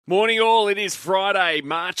Morning all, it is Friday,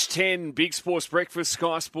 March 10, Big Sports Breakfast,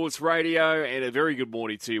 Sky Sports Radio, and a very good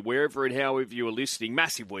morning to you, wherever and however you are listening.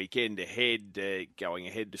 Massive weekend ahead, going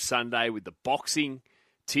ahead to Sunday with the boxing.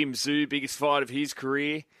 Tim Tszyu, biggest fight of his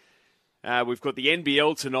career. We've got the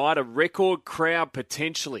NBL tonight, a record crowd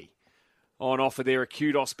potentially on offer there at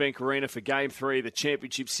Kudos Bank Arena for Game 3 of the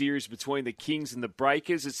Championship Series between the Kings and the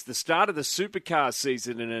Breakers. It's the start of the supercar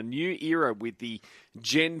season and a new era with the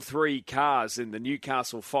Gen 3 cars, and the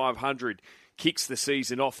Newcastle 500 kicks the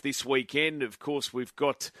season off this weekend. Of course, we've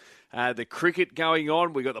got the cricket going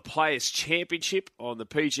on. We've got the Players' Championship on the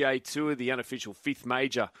PGA Tour, the unofficial fifth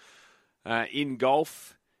major in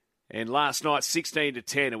golf. And last night,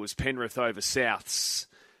 16-10, it was Penrith over Souths.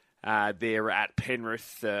 There at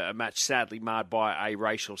Penrith, a match sadly marred by a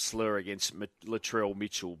racial slur against Latrell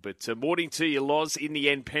Mitchell. But morning to you, Loz. In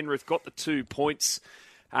the end, Penrith got the 2 points.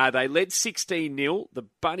 They led 16-0. The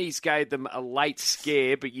Bunnies gave them a late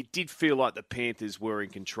scare, but you did feel like the Panthers were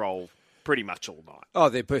in control pretty much all night. Oh,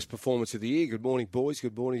 their best performance of the year. Good morning, boys.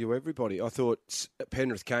 Good morning to everybody. I thought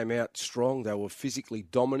Penrith came out strong. They were physically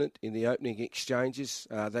dominant in the opening exchanges.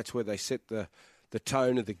 That's where they set the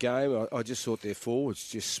tone of the game. I just thought their forwards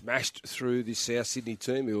just smashed through this South Sydney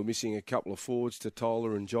team, who were missing a couple of forwards, to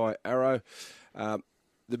Tola and Jai Arrow.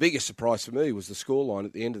 The biggest surprise for me was the scoreline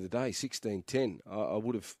at the end of the day, 16-10. I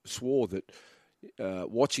would have swore that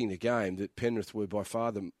watching the game that Penrith were by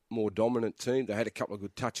far the more dominant team. They had a couple of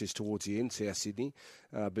good touches towards the end, South Sydney,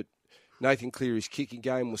 but Nathan Cleary's kicking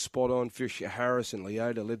game was spot on. Fisher Harris and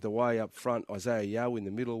Leota led the way up front. Isaiah Yeo in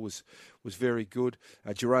the middle was very good.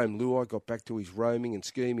 Jerome Luai got back to his roaming and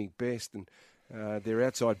scheming best, and their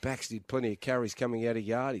outside backs did plenty of carries coming out of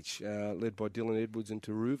yardage, led by Dylan Edwards and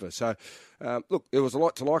Taruva. So, look, there was a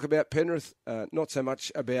lot to like about Penrith, not so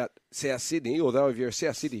much about South Sydney, although if you're a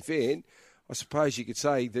South Sydney fan, I suppose you could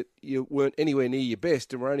say that you weren't anywhere near your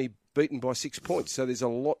best and were only beaten by 6 points. So there's a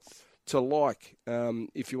lot to like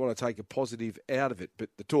if you want to take a positive out of it. But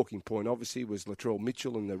the talking point, obviously, was Latrell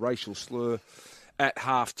Mitchell and the racial slur at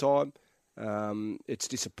halftime. It's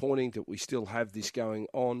disappointing that we still have this going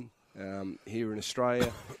on here in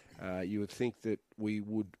Australia. You would think that we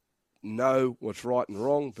would know what's right and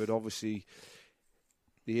wrong, but obviously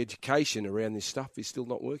the education around this stuff is still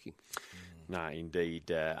not working. No,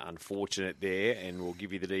 indeed. Unfortunate there, and we'll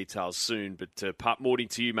give you the details soon. But Pup, morning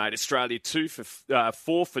to you, mate. Australia 4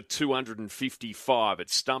 for 255. It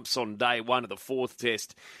stumps on day one of the fourth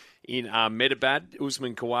test in Ahmedabad.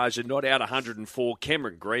 Usman Khawaja not out 104.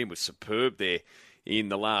 Cameron Green was superb there in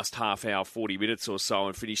the last half hour, 40 minutes or so,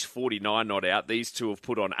 and finished 49 not out. These two have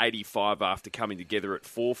put on 85 after coming together at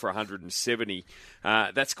 4 for 170.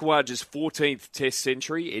 That's Khawaja's 14th test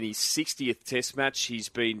century and his 60th test match. He's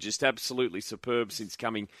been just absolutely superb since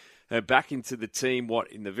coming back into the team,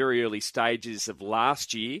 in the very early stages of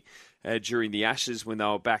last year during the Ashes when they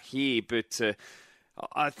were back here. But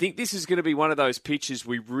I think this is going to be one of those pitches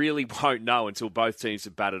we really won't know until both teams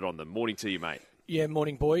have batted on them. Morning to you, mate. Yeah,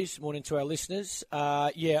 morning, boys. Morning to our listeners.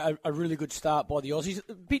 A really good start by the Aussies.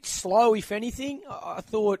 A bit slow, if anything. I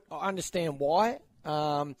understand why.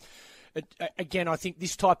 Again, I think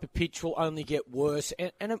this type of pitch will only get worse,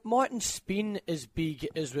 and it mightn't spin as big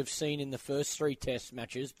as we've seen in the first three test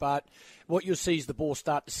matches, but what you'll see is the ball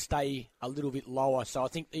start to stay a little bit lower, so I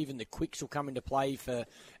think even the quicks will come into play for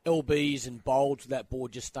LBs and bowls with that ball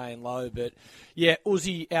just staying low. But, yeah,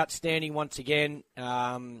 Uzi outstanding once again.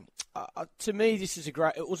 To me,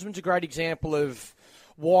 Usman's a great example of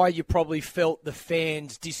why you probably felt the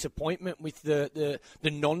fans' disappointment with the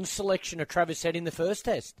non-selection of Travis Head in the first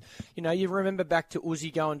test. You know, you remember back to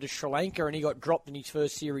Uzi going to Sri Lanka and he got dropped in his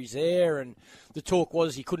first series there, and the talk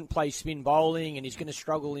was he couldn't play spin bowling and he's going to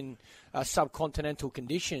struggle in subcontinental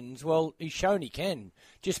conditions. Well, he's shown he can,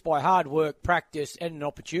 just by hard work, practice, and an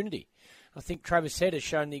opportunity. I think Travis Head has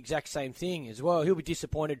shown the exact same thing as well. He'll be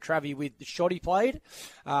disappointed, Travie, with the shot he played.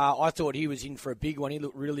 I thought he was in for a big one. He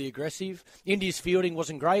looked really aggressive. India's fielding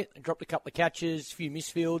wasn't great. They dropped a couple of catches, a few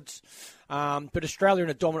misfields. But Australia in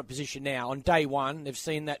a dominant position now. On day one, they've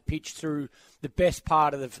seen that pitch through the best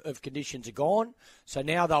part of conditions are gone. So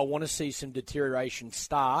now they'll want to see some deterioration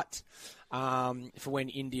start for when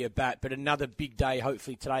India bat. But another big day,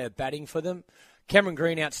 hopefully today, of batting for them. Cameron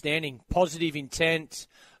Green, outstanding. Positive intent.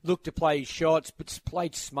 Looked to play his shots, but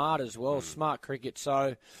played smart as well. Smart cricket.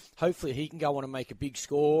 So hopefully he can go on and make a big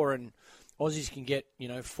score, and Aussies can get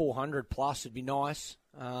 400 plus. It'd be nice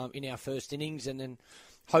in our first innings, and then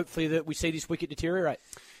hopefully that we see this wicket deteriorate.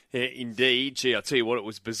 Yeah, indeed. Gee, I'll tell you what, it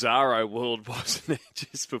was bizarro world, wasn't it,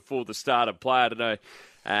 just before the start of play. I don't know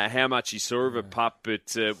how much you saw of it, Pup,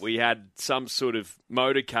 but we had some sort of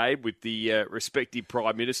motorcade with the respective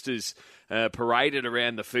prime ministers paraded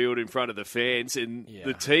around the field in front of the fans, and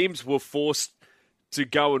the teams were forced to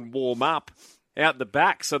go and warm up out the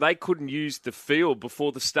back, so they couldn't use the field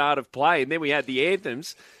before the start of play. And then we had the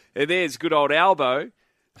anthems, and there's good old Albo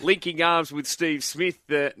linking arms with Steve Smith,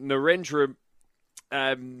 Narendra,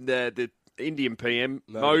 the Indian PM,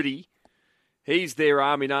 Modi. He's there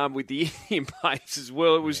arm in arm with the Indian players as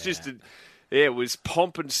well. It was it was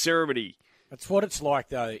pomp and ceremony. That's what it's like,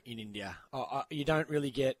 though, in India. You don't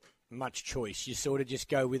really get much choice. You sort of just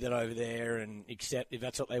go with it over there and accept if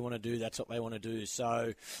that's what they want to do, that's what they want to do.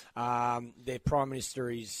 So their Prime Minister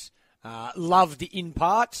is loved in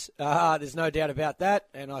parts. There's no doubt about that.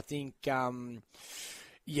 And I think, the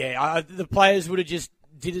players would have just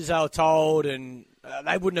did as they were told, and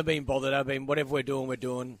they wouldn't have been bothered. I mean, whatever we're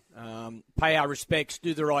doing. Pay our respects,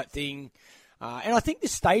 do the right thing. And I think the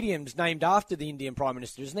stadium's named after the Indian Prime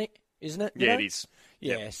Minister, isn't it? Yeah, it is.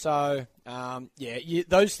 Yeah, yep. So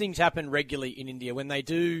those things happen regularly in India when they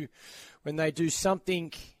do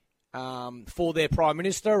something for their Prime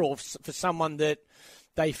Minister or for someone that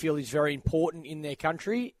they feel is very important in their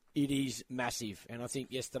country. It is massive, and I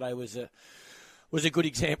think yesterday was a good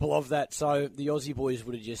example of that. So the Aussie boys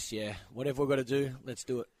would have just whatever we've got to do, let's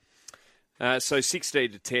do it. So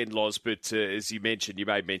 16-10 Loz, but as you mentioned, you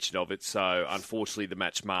made mention of it. So unfortunately, the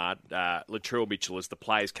match marred. Latrell Mitchell, as the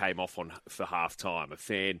players came off for half time, a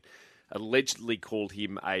fan allegedly called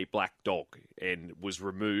him a black dog and was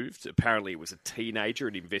removed. Apparently, it was a teenager,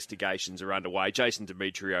 and investigations are underway. Jason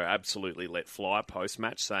Demetrio absolutely let fly post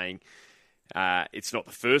match, saying it's not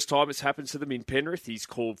the first time it's happened to them in Penrith. He's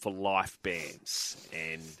called for life bans,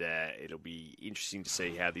 and it'll be interesting to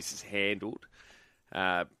see how this is handled.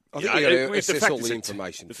 I think you got to assess all the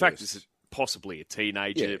information. The fact is, possibly a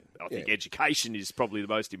teenager. I think education is probably the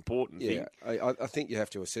most important thing. I think you have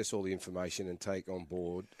to assess all the information and take on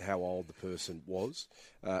board how old the person was.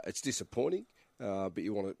 It's disappointing, but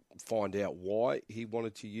you want to find out why he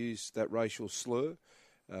wanted to use that racial slur.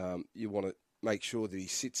 You want to make sure that he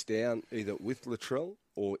sits down either with Latrell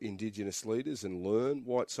or Indigenous leaders and learn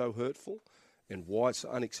why it's so hurtful and why it's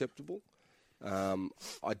unacceptable.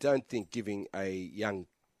 I don't think giving a young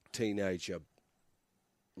teenager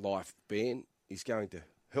life ban is going to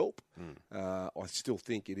help. I still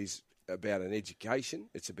think it is about an education.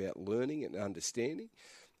 It's about learning and understanding.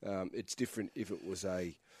 It's different if it was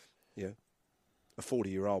a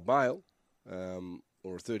 40-year-old male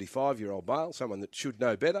or a 35-year-old male, someone that should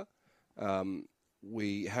know better.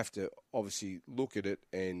 We have to obviously look at it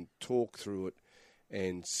and talk through it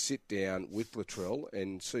and sit down with Latrell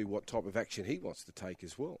and see what type of action he wants to take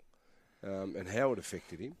as well, and how it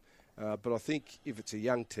affected him. But I think if it's a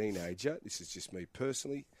young teenager, this is just me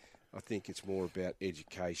personally, I think it's more about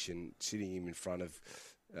education, sitting him in front of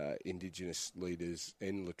Indigenous leaders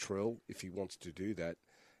and Latrell, if he wants to do that,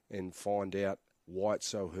 and find out why it's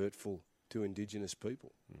so hurtful to Indigenous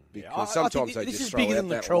people. Because sometimes they just throw out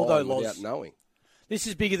that line without knowing. This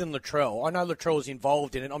is bigger than Latrell. I know Latrell's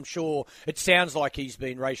involved in it. I'm sure it sounds like he's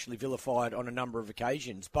been racially vilified on a number of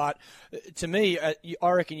occasions. But to me, I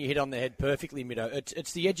reckon you hit on the head perfectly, Mido.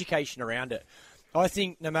 It's the education around it. I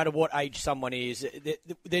think no matter what age someone is,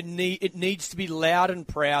 it needs to be loud and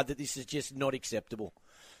proud that this is just not acceptable.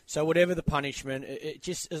 So whatever the punishment, it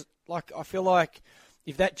just is like, I feel like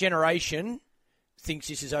if that generation thinks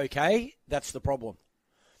this is okay, that's the problem.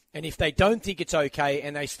 And if they don't think it's okay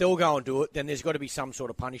and they still go and do it, then there's got to be some sort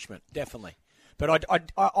of punishment, definitely. But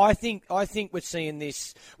I think we're seeing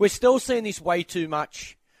this. We're still seeing this way too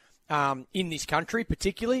much in this country,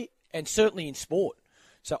 particularly, and certainly in sport.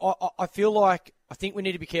 So I feel like I think we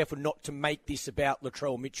need to be careful not to make this about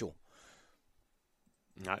Latrell Mitchell.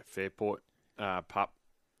 No, fair point, Pup.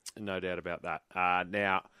 No doubt about that.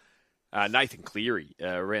 Now, Nathan Cleary,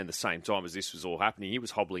 around the same time as this was all happening, he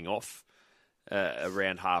was hobbling off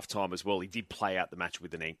around half-time as well. He did play out the match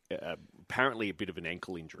with apparently a bit of an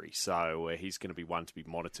ankle injury, so he's going to be one to be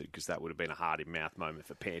monitored because that would have been a hard-in-mouth moment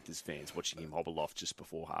for Panthers fans watching him hobble off just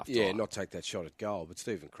before half-time. Yeah, not take that shot at goal, but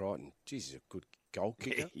Stephen Crichton, geez, he's a good goal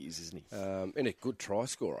kicker. Yeah, he is, isn't he? And a good try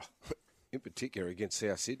scorer, in particular against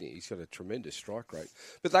South Sydney. He's got a tremendous strike rate.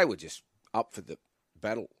 But they were just up for the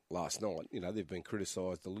battle last night. You know, they've been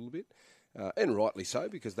criticised a little bit. And rightly so,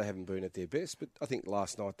 because they haven't been at their best. But I think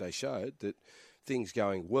last night they showed that things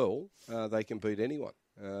going well, they can beat anyone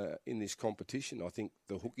in this competition. I think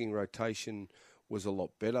the hooking rotation was a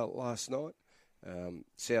lot better last night.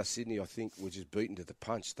 South Sydney, I think, were just beaten to the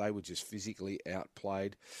punch. They were just physically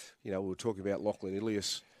outplayed. You know, we were talking about Lachlan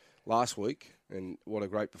Ilias last week and what a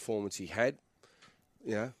great performance he had.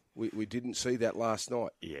 You know, we didn't see that last night.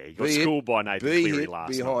 Yeah, he got schooled by Nathan Cleary last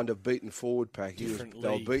night. Behind a beaten forward pack. They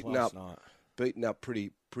were beaten up. beaten up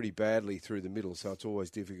pretty badly through the middle, so it's always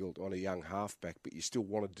difficult on a young halfback. But you still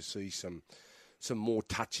wanted to see some more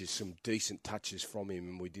touches, some decent touches from him,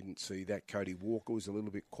 and we didn't see that. Cody Walker was a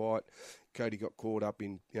little bit quiet. Cody got caught up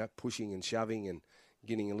in pushing and shoving and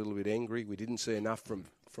getting a little bit angry. We didn't see enough from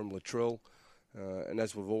Latrell. And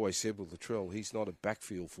as we've always said with Latrell, he's not a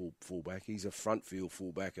backfield fullback. He's a front field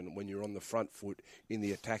fullback. And when you're on the front foot in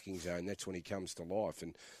the attacking zone, that's when he comes to life.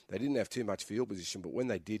 And they didn't have too much field position, but when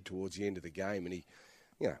they did towards the end of the game, and he,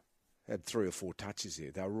 had 3 or 4 touches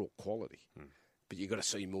there, they were all quality. But you've got to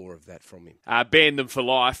see more of that from him. Ban them for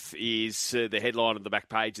life is the headline on the back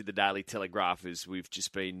page of the Daily Telegraph, as we've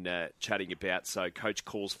just been chatting about. So, coach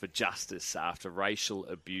calls for justice after racial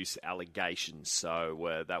abuse allegations.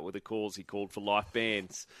 So, that were the calls. He called for life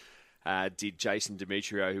bans. Did Jason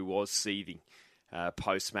Demetrio, who was seething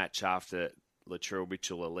post-match after Latrell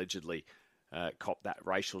Mitchell allegedly copped that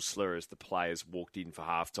racial slur as the players walked in for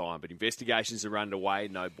halftime. But investigations are underway.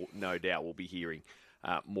 No doubt we'll be hearing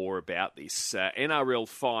more about this. NRL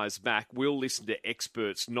fires back. We'll listen to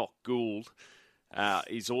experts. Not Gould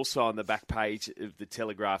is also on the back page of the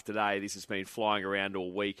Telegraph today. This has been flying around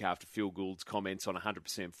all week after Phil Gould's comments on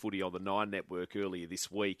 100% footy on the Nine Network earlier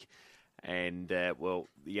this week. And, the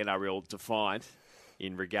NRL defiant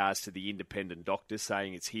in regards to the independent doctor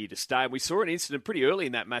saying it's here to stay. And we saw an incident pretty early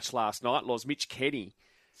in that match last night. Lost Mitch Kenny.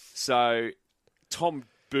 So Tom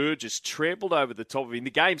Burgess trampled over the top of him. The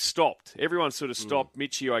game stopped. Everyone sort of stopped.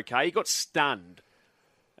 Mitch, you okay? He got stunned.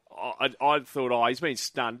 I thought, he's been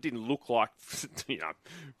stunned. Didn't look like,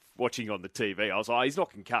 watching on the TV. I was like, he's not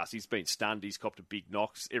concussed. He's been stunned. He's copped a big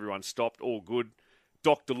knock. Everyone stopped. All good.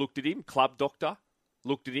 Doctor looked at him. Club doctor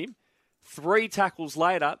looked at him. 3 tackles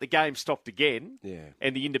later, the game stopped again. Yeah.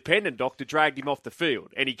 And the independent doctor dragged him off the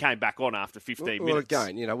field. And he came back on after 15 minutes. Well,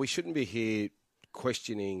 again, we shouldn't be here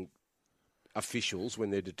questioning officials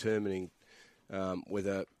when they're determining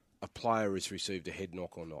whether a player has received a head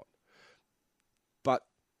knock or not. But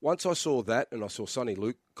once I saw that, and I saw Sonny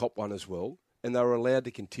Luke cop one as well, and they were allowed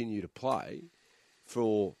to continue to play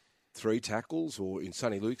for 3 tackles, or in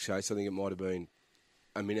Sonny Luke's case, I think it might have been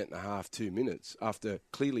a minute and a half, 2 minutes, after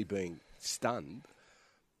clearly being stunned,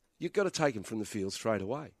 you've got to take him from the field straight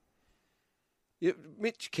away.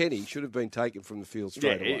 Mitch Kenny should have been taken from the field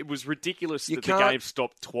straight away. It was ridiculous that the game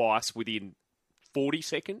stopped twice within 40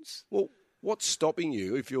 seconds. Well, what's stopping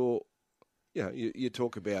you if you're, you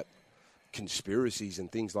talk about conspiracies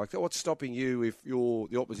and things like that. What's stopping you if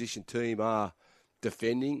the opposition team are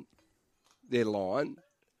defending their line,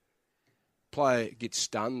 player gets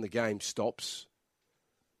stunned, the game stops,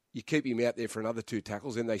 you keep him out there for another 2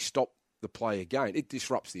 tackles, and they stop the play again. It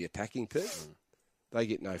disrupts the attacking team. They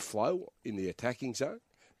get no flow in the attacking zone.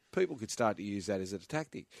 People could start to use that as a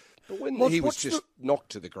tactic. But when he was just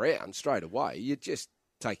knocked to the ground straight away, you just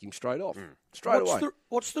take him straight off. Straight away.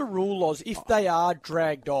 What's the rule, Oz? If they are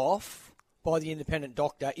dragged off by the independent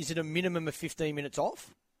doctor, is it a minimum of 15 minutes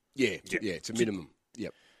off? Yeah, it's a minimum.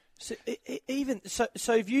 Yep. So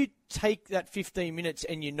if you take that 15 minutes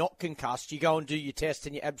and you're not concussed, you go and do your test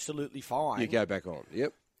and you're absolutely fine. You go back on.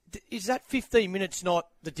 Yep. Is that 15 minutes not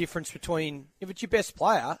the difference between, if it's your best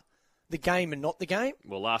player, the game and not the game?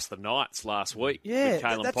 Well, the Knights last week. Yeah, with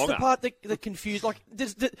Kalen that's Ponga. the part that confused. Like,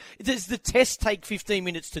 does the test take 15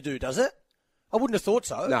 minutes to do? Does it? I wouldn't have thought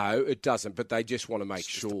so. No, it doesn't. But they just want to make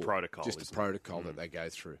sure. Just a protocol. Just a protocol that they go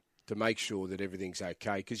through to make sure that everything's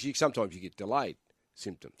okay. Because sometimes you get delayed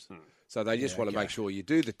symptoms. So they just want to make sure you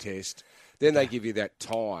do the test. Then they give you that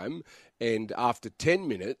time. And after 10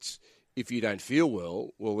 minutes, if you don't feel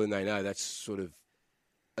well, then they know that's sort of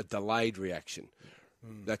a delayed reaction.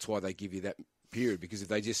 That's why they give you that period. Because if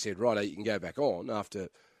they just said, right, you can go back on after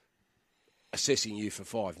assessing you for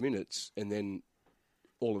 5 minutes, and then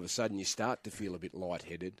all of a sudden you start to feel a bit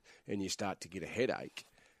lightheaded and you start to get a headache,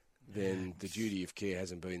 then the duty of care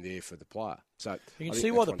hasn't been there for the player. So you can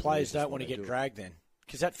see why the players don't want to get dragged then.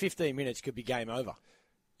 Because that 15 minutes could be game over.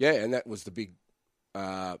 Yeah, and that was the big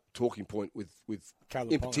talking point with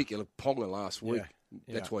Kalen in Ponga. particular, Ponga last week.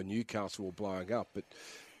 Yeah. That's why Newcastle were blowing up. But,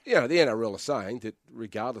 the NRL are saying that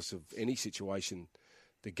regardless of any situation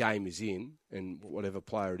the game is in and whatever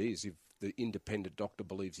player it is, if the independent doctor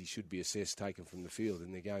believes he should be assessed, taken from the field,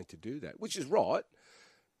 then they're going to do that, which is right.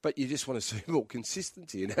 But you just want to see more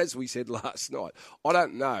consistency. And as we said last night, I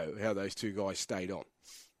don't know how those 2 guys stayed on.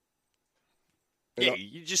 Yeah,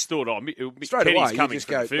 you just thought, straight Kenny's away, coming you just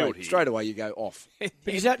from go, the field mate, here. straight away you go off. But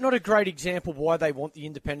is that not a great example why they want the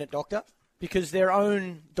independent doctor? Because their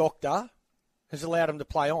own doctor has allowed them to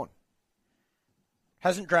play on.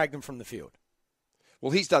 Hasn't dragged them from the field.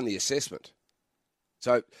 Well, he's done the assessment.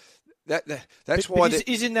 So That's why.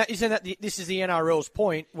 Isn't that this is the NRL's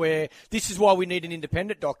point, where this is why we need an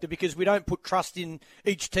independent doctor, because we don't put trust in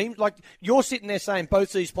each team. Like, you're sitting there saying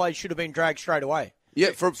both these players should have been dragged straight away.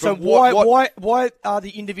 Yeah. So why are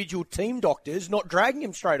the individual team doctors not dragging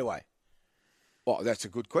him straight away? Well, that's a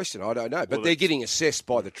good question. I don't know, but they're getting assessed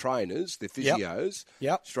by the trainers, the physios,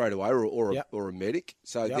 straight away, or a medic.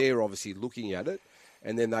 So they're obviously looking at it.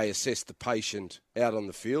 And then they assess the patient out on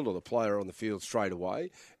the field or the player on the field straight away,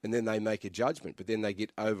 and then they make a judgment. But then they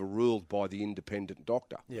get overruled by the independent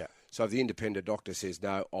doctor. Yeah. So if the independent doctor says,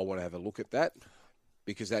 no, I want to have a look at that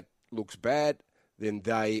because that looks bad, then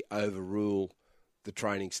they overrule the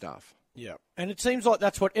training staff. Yeah. And it seems like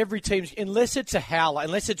that's what every team's, unless it's a howler,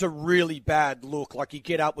 unless it's a really bad look, like you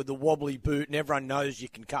get up with the wobbly boot and everyone knows you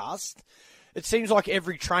can cast, it seems like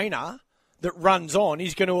every trainer that runs on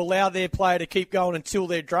is going to allow their player to keep going until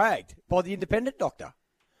they're dragged by the independent doctor.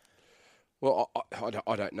 Well,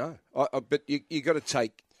 I don't know. But you got to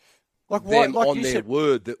take them on their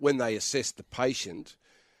word that when they assess the patient,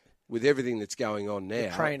 with everything that's going on now,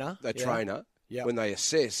 the trainer, when they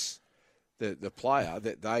assess the player,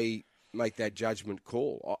 that they make that judgment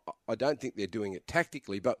call. I don't think they're doing it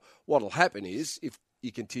tactically, but what will happen is if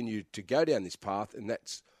you continue to go down this path and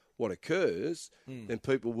that's what occurs, then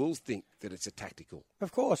people will think that it's a tactical.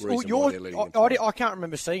 Of course. Well, I can't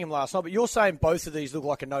remember seeing him last night, but you're saying both of these look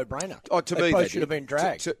like a no-brainer. To me, both should have been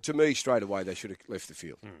dragged. To me, straight away, they should have left the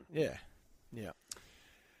field. Yeah.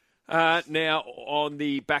 Now, on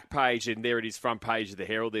the back page, and there it is, front page of the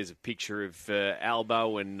Herald, there's a picture of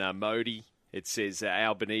Albo and Modi. It says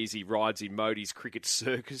Albanese rides in Modi's cricket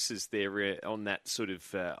circus as they're on that sort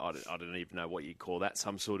of, I don't even know what you'd call that,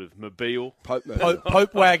 some sort of mobile.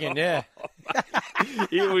 Pope wagon, yeah.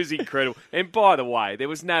 It was incredible. And by the way, there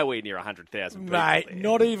was nowhere near 100,000 people. Mate, there.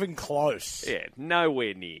 not even close. Yeah,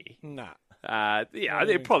 nowhere near. No.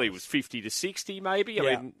 There probably was 50 to 60 maybe.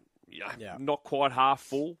 I mean, not quite half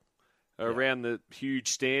full. Around the huge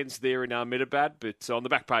stands there in Ahmedabad. But on the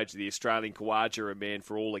back page of the Australian, Khawaja, a man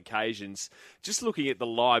for all occasions. Just looking at the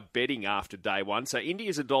live betting after day one. So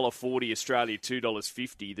India's $1.40, Australia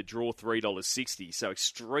 $2.50, the draw $3.60. So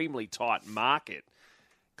extremely tight market.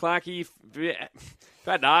 Clarkie, if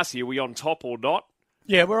I had to ask you, are we on top or not?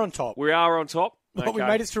 Yeah, we're on top. We are on top? But we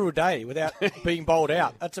made it through a day without being bowled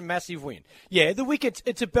out. That's a massive win. Yeah, the wickets,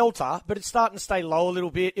 it's a belter, but it's starting to stay low a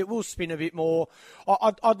little bit. It will spin a bit more.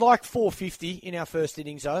 I'd like 450 in our first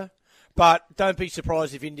innings, though. But don't be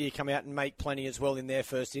surprised if India come out and make plenty as well in their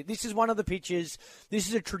first innings. This is one of the pitches, this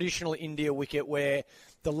is a traditional India wicket where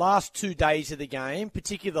the last 2 days of the game,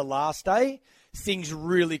 particularly the last day, things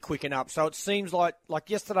really quicken up. So it seems like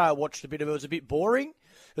yesterday I watched a bit of it. It was a bit boring.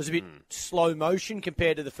 It was a bit slow motion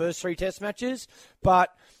compared to the first 3 test matches.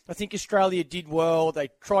 But I think Australia did well. They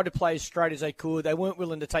tried to play as straight as they could. They weren't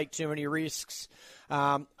willing to take too many risks.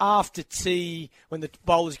 After tea, when the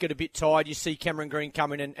bowlers get a bit tired, you see Cameron Green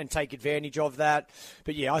come in and take advantage of that.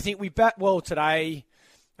 But, yeah, I think we bat well today.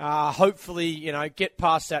 Hopefully, get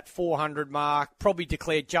past that 400 mark, probably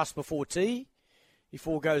declared just before tea, if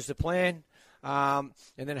all goes to plan. And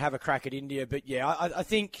then have a crack at India. But, yeah, I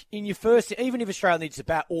think in your first, even if Australia needs to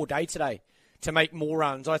bat all day today to make more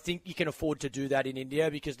runs, I think you can afford to do that in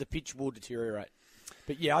India because the pitch will deteriorate.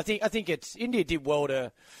 But, yeah, I think it's India did well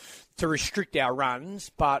to restrict our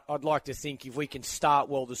runs, but I'd like to think if we can start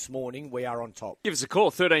well this morning, we are on top. Give us a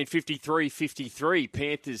call, 1353-53.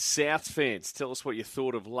 Panthers South fans, tell us what you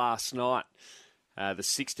thought of last night, the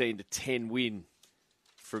 16-10 win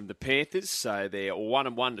from the Panthers. So they're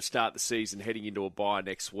 1-1 to start the season, heading into a bye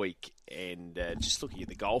next week. And just looking at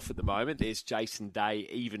the golf at the moment, there's Jason Day,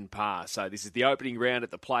 even par. So this is the opening round at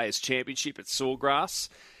the Players' Championship at Sawgrass.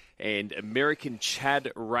 And American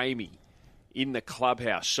Chad Ramey in the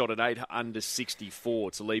clubhouse shot an 8 under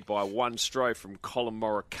 64 to lead by 1 stroke from Colin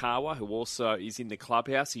Morikawa, who also is in the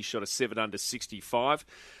clubhouse. He shot a 7 under 65.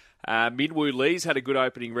 Minwoo Lee's had a good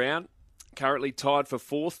opening round. Currently tied for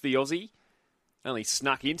 4th, the Aussie. Only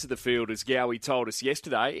snuck into the field, as Gowie told us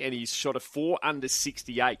yesterday, and he's shot a 4 under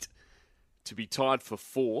 68 to be tied for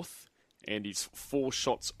 4th, and he's 4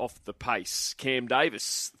 shots off the pace. Cam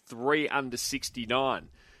Davis, 3 under 69,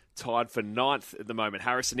 tied for 9th at the moment.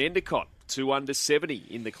 Harrison Endicott, 2 under 70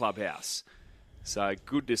 in the clubhouse. So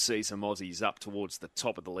good to see some Aussies up towards the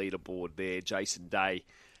top of the leaderboard there. Jason Day,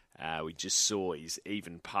 we just saw his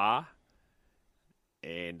even par.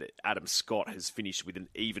 And Adam Scott has finished with an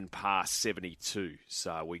even par 72.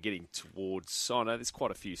 So we're getting towards... I know there's quite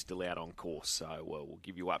a few still out on course. So we'll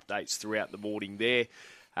give you updates throughout the morning there.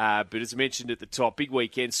 But as I mentioned at the top, big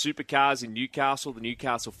weekend. Supercars in Newcastle. The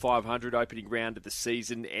Newcastle 500 opening round of the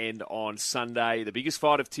season. And on Sunday, the biggest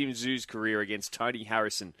fight of Tim Zhu's career against Tony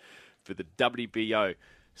Harrison for the WBO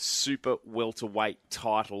Super Welterweight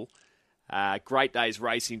title. Great days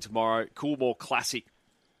racing tomorrow. Coolmore Classic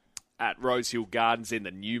at Rosehill Gardens in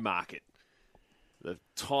the Newmarket. The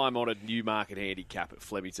time-honoured Newmarket handicap at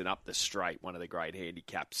Flemington up the straight, one of the great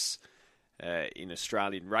handicaps in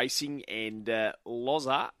Australian racing. And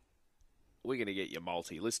Loza, we're going to get you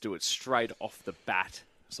multi. Let's do it straight off the bat.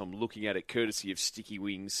 So I'm looking at it courtesy of Sticky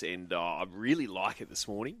Wings, and I really like it this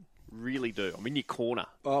morning. Really do. I'm in your corner.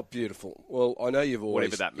 Oh, beautiful. Well, I know you've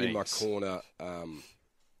always Whatever that in my means. corner,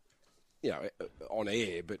 on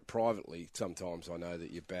air, but privately, sometimes I know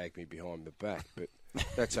that you bag me behind the back, but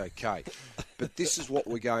that's okay. But this is what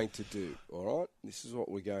we're going to do, all right? This is what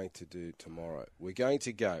we're going to do tomorrow. We're going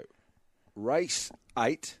to go race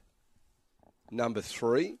 8, number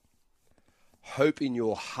 3, Hope in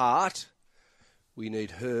Your Heart. We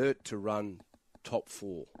need her to run top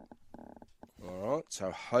 4. All right,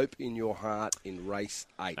 so Hope in Your Heart in race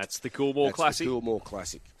 8. That's the Coolmore Classic. The Coolmore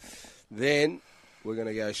Classic. Then we're going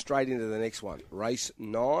to go straight into the next one. Race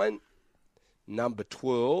 9, number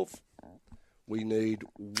 12. We need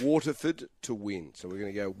Waterford to win. So we're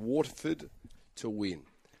going to go Waterford to win.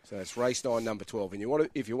 So that's race 9, number 12. And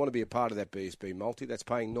if you want to be a part of that BSB multi, that's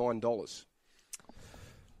paying $9.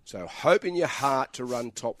 So Hope in Your Heart to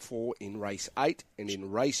run top 4 in race 8, and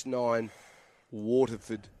in race 9,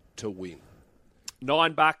 Waterford to win.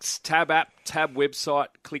 $9, Tab app, Tab website,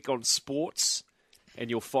 click on sports,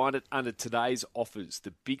 and you'll find it under today's offers.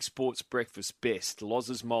 The Big Sports Breakfast Best,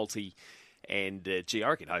 Loz's Multi, and I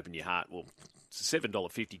reckon Hope in Your Heart. Well, it's a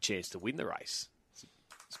 $7.50 chance to win the race.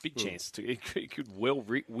 It's a big chance to. It could well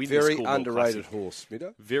win. Very this Coolmore underrated Classic. horse,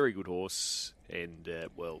 Middo. Very good horse, and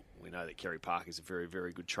we know that Kerry Parker's a very,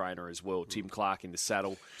 very good trainer as well. Tim Clark in the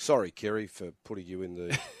saddle. Sorry, Kerry, for putting you in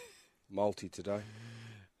the multi today.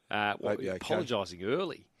 You're okay. apologising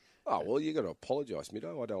early. Oh, well, you've got to apologise,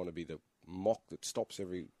 Middo. I don't want to be the mock that stops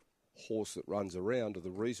every horse that runs around, or the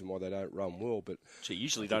reason why they don't run well. But Gee,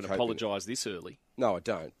 usually I think don't apologise this early. No, I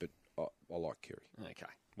don't, but I like Kerry.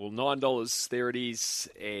 Okay. Well, $9, there it is.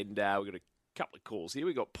 And we've got a couple of calls here.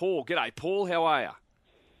 We've got Paul. G'day, Paul. How are you?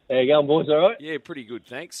 How you going, boys? All right? Yeah, pretty good,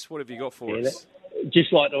 thanks. What have you got for us?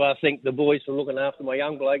 Just like to thank the boys for looking after my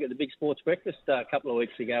young bloke at the Big Sports Breakfast a couple of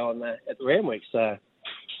weeks ago at the Randwick. So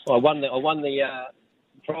I won the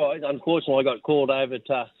prize. Unfortunately, I got called over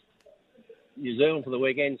to New Zealand for the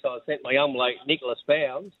weekend, so I sent my young bloke, Nicholas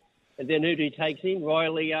Bounds, and then who takes in?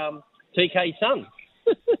 Riley TK's son.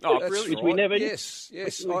 Oh, That's brilliant. Which we never Yes.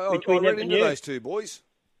 which I we ran never into knew. those two boys.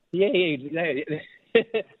 Yeah.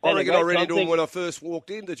 I reckon I ran into him them when I first walked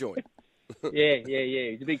in the joint. Yeah.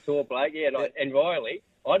 He's a big tall bloke. Yeah, and Riley,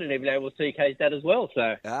 I didn't even know it was TK's dad as well.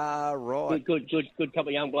 So Ah, right. good couple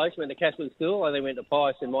of young blokes. Went to Catholic school, and then went to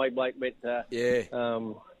Pius, and my bloke went to Yeah.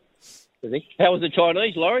 How was the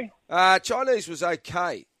Chinese, Laurie? Chinese was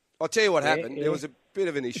okay. I'll tell you what happened. yeah. There was a bit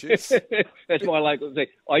of an issue. That's my local thing.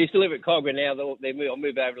 I used to live at Cogra now. I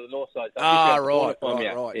moved over to the north side. So I'm just around the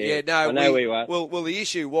corner from you. Yeah, no, I know where you are. Well, the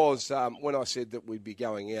issue was when I said that we'd be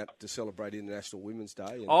going out to celebrate International Women's Day.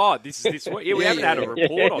 And, Oh, this is this week. Yeah, we haven't had a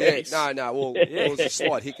report on this. no. Well, it was a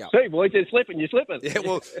slight hiccup. See, boys, you're slipping. Yeah,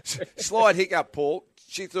 well, slight hiccup, Paul.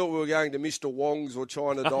 She thought we were going to Mr. Wong's or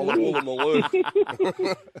China Doll or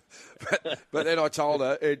Woolloomooloo. but then I told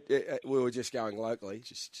her we were just going locally.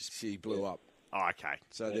 She blew up. Oh, okay.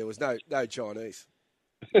 So there was no Chinese.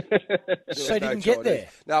 So you didn't get there?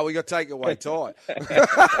 No, we got takeaway Thai.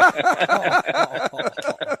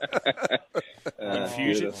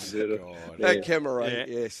 Infusion. That Cameron,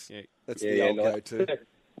 yes. Yeah. That's Yeah, the old no. go-to.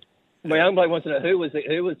 My young bloke wants to know who was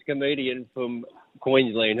the comedian from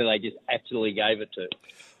Queensland who they just absolutely gave it to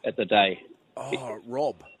at the day. Oh,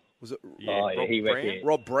 Rob. Was it Yeah, Oh, yeah, Rob he Brown. reckon.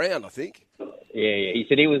 Rob Brown, I think? Yeah. He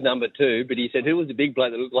said he was number 2, but he said who was the big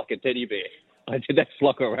bloke that looked like a teddy bear? I said that's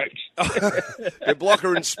Flocker Roach. Yeah,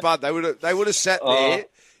 Blocker and Spud. They would have sat there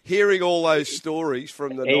hearing all those stories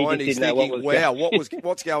from the He just 90s didn't know what thinking, was wow,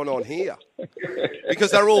 what's going on here?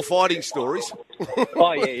 Because they're all fighting stories.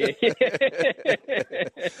 Oh, yeah.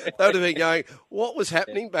 They would have been going, what was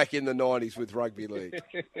happening back in the 90s with rugby league?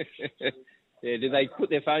 Yeah, did they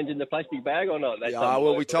put their phones in the plastic bag or not? That's Yeah,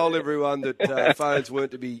 well, we told everyone that phones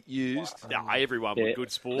weren't to be used. No, everyone with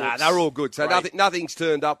good sports. Nah, they're all good. So Great. nothing's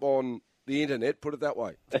turned up on the internet, put it that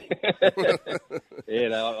way. Yeah,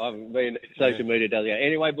 no, I've been social media does go.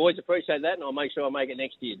 Anyway, boys, appreciate that, and I'll make sure I make it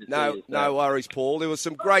next year. No worries, Paul. There was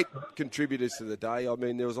some great contributors to the day. I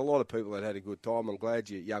mean, there was a lot of people that had a good time. I'm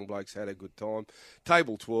glad you young blokes had a good time.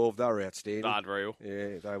 Table 12, they were outstanding. Unreal.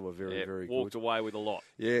 Yeah, they were very, very Walked good. away with a lot.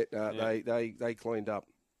 Yeah, they cleaned up.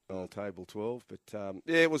 on table 12. But,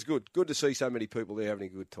 yeah, it was good. Good to see so many people there having a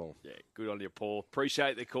good time. Yeah, good on you, Paul.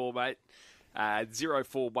 Appreciate the call, mate.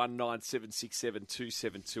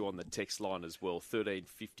 0419767272 on the text line as well,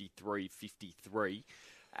 135353.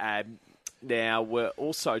 Now, we're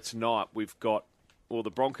also tonight, we've got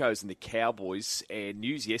the Broncos and the Cowboys, and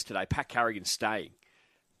news yesterday, Pat Carrigan staying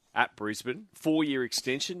at Brisbane. 4-year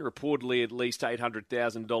extension, reportedly at least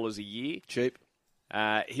 $800,000 a year. Cheap.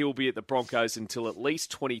 He'll be at the Broncos until at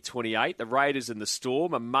least 2028. The Raiders and the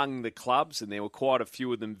Storm among the clubs, and there were quite a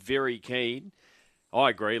few of them very keen. I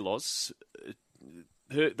agree, Loz.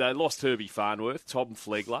 They lost Herbie Farnworth, Tom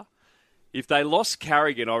Flegler. If they lost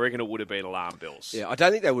Carrigan, I reckon it would have been alarm bells. Yeah, I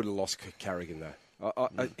don't think they would have lost Carrigan, though.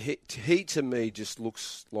 He, to me, just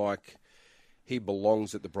looks like he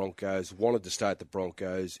belongs at the Broncos, wanted to stay at the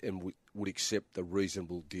Broncos, and would accept the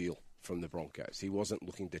reasonable deal from the Broncos. He wasn't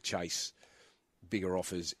looking to chase bigger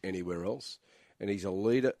offers anywhere else. And he's a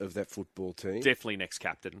leader of that football team. Definitely next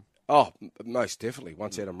captain. Oh, most definitely.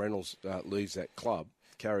 Once Adam Reynolds leaves that club,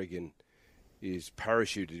 Carrigan is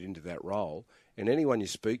parachuted into that role. And anyone you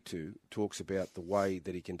speak to talks about the way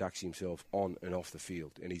that he conducts himself on and off the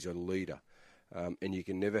field. And he's a leader. And you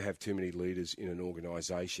can never have too many leaders in an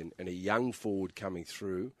organisation. And a young forward coming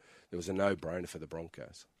through, there was a no-brainer for the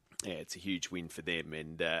Broncos. Yeah, it's a huge win for them.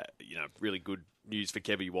 And, really good news for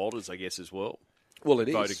Kevy Walters, I guess, as well. Well,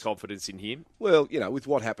 it Voted is. confidence in him. Well, with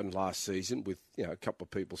what happened last season, with a couple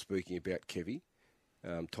of people speaking about Kevy,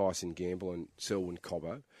 Tyson Gamble and Selwyn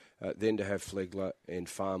Cobbo, then to have Flegler and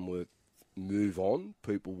Farnworth move on,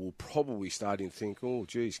 people will probably start to think, oh,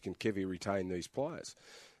 geez, can Kevy retain these players?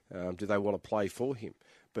 Do they want to play for him?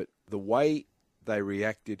 But the way they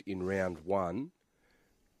reacted in round one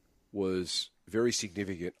was very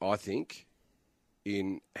significant, I think,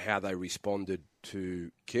 in how they responded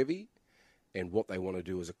to Kevy and what they want to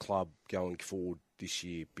do as a club going forward this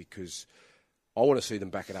year, because I want to see them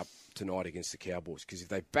back it up tonight against the Cowboys. Because if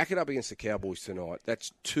they back it up against the Cowboys tonight,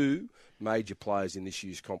 that's two major players in this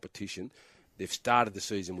year's competition they've started the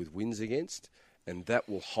season with wins against, and that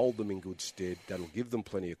will hold them in good stead. That'll give them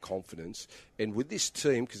plenty of confidence. And with this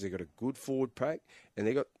team, because they've got a good forward pack, and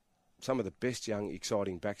they've got some of the best young,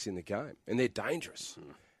 exciting backs in the game, and they're dangerous.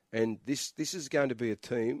 And this is going to be a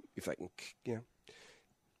team, if they can,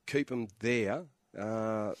 keep them there,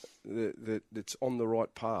 that's on the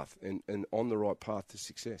right path and on the right path to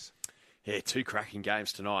success. Yeah, two cracking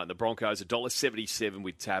games tonight. The Broncos $1.77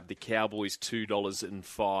 with Tab. The Cowboys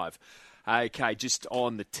 $2.05. Okay, just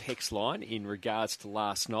on the text line in regards to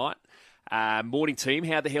last night. Morning team,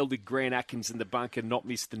 how the hell did Grant Atkins in the bunker not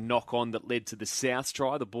miss the knock-on that led to the South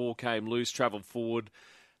try? The ball came loose, travelled forward.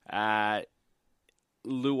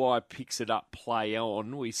 Luai picks it up, play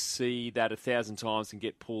on. We see that 1,000 times and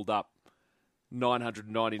get pulled up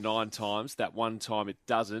 999 times. That one time it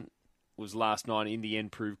doesn't was last night. In the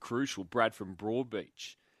end, proved crucial. Brad from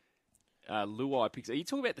Broadbeach. Luai picks. Are you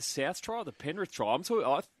talking about the South try or the Penrith try? I'm talking.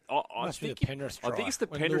 I Must think be the Penrith try. I think it's the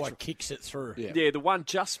when Penrith. Luai kicks it through. Yeah, the one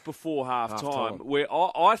just before half time, Half-time. where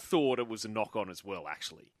I thought it was a knock on as well,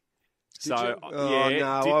 actually. Did So you? Oh, yeah,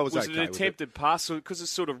 no, I was it okay an with attempted pass because it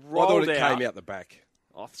sort of I rolled thought it out. came out the back.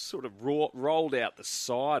 I sort of rolled out the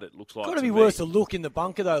side. It looks like Got to to be me. worth a look in the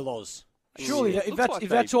bunker though, Loz. Surely, It if looks like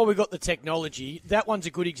that's why we got the technology, that one's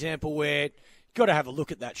a good example where you've got to have a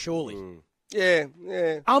look at that. Surely, Yeah.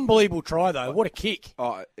 unbelievable try though. What a kick,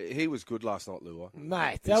 Oh, he was good last night, Luai.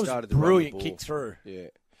 mate! He That was a started to run the brilliant ball. kick through. Yeah.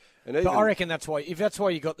 And But I reckon that's why. If that's why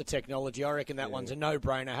you got the technology, I reckon that one's a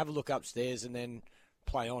no-brainer. Have a look upstairs and then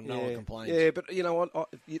play on. No one complains. Yeah, but you know what?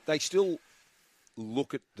 They still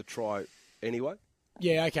look at the try anyway.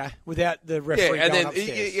 Yeah, okay. Without the referee Yeah, and going then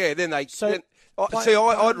upstairs. then they. So, then, play-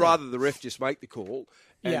 I'd rather the ref just make the call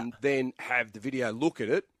and Yeah. then have the video look at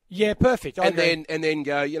it, Yeah, perfect. I agree. and then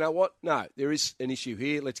go. You know what? No, there is an issue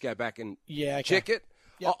here. Let's go back and Yeah, okay. check it.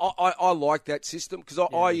 Yep. I like that system because I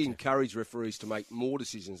me too. encourage referees to make more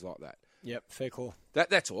decisions like that. Yep, fair call.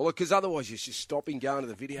 That's all. Because otherwise, you're just stopping, going to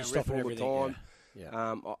the video You're ref stopping all the everything, time.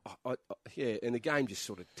 yeah. Yeah, and the game just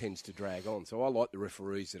sort of tends to drag on. So I like the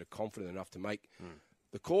referees that are confident enough to make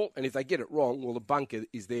the call. And if they get it wrong, well, the bunker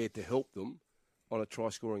is there to help them on a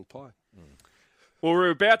try-scoring play. Well, we're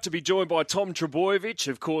about to be joined by Tom Trebojevic,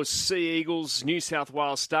 of course, Sea Eagles New South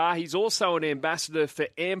Wales star. He's also an ambassador for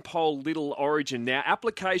Ampol Little Origin. Now,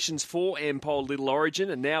 applications for Ampol Little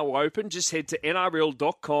Origin are now open. Just head to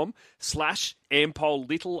nrl.com/Ampol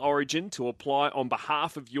Little Origin to apply on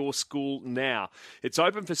behalf of your school now. It's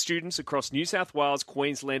open for students across New South Wales,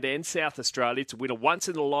 Queensland and South Australia to win a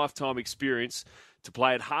once-in-a-lifetime experience to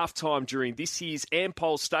play at halftime during this year's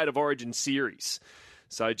Ampol State of Origin series.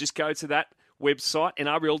 So just go to that website,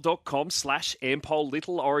 nrl.com/Ampol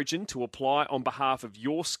Little Origin to apply on behalf of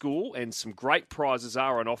your school, and some great prizes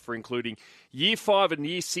are on offer, including Year 5 and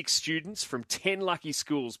Year 6 students from 10 lucky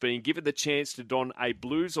schools being given the chance to don a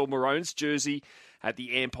Blues or Maroons jersey at the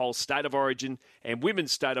Ampol State of Origin and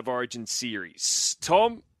Women's State of Origin series.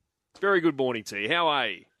 Tom, very good morning to you. How are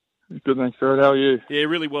you? Good, thanks, Fred. How are you? Yeah,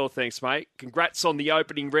 really well, thanks, mate. Congrats on the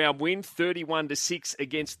opening round win, 31-6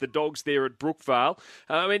 against the Dogs there at Brookvale.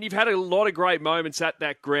 You've had a lot of great moments at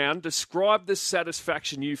that ground. Describe the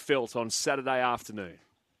satisfaction you felt on Saturday afternoon.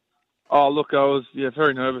 Oh, look, I was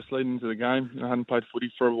very nervous leading into the game. I hadn't played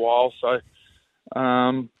footy for a while, so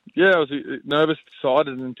I was nervous,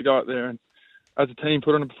 excited, and to go out there and as a team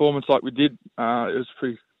put on a performance like we did, it was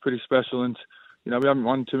pretty special. And we haven't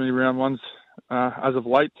won too many round ones as of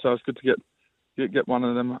late, so it's good to get one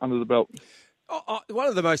of them under the belt. One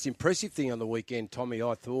of the most impressive thing on the weekend, Tommy,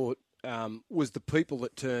 I thought, was the people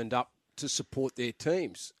that turned up to support their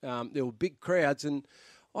teams. There were big crowds, and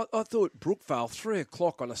I thought Brookvale, 3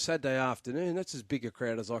 o'clock on a Saturday afternoon, that's as big a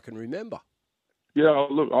crowd as I can remember. Yeah,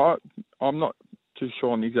 look, I'm not too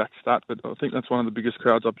sure on the exact stat, but I think that's one of the biggest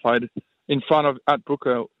crowds I played in front of at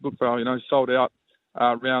Brookvale. Sold out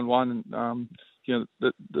round one, and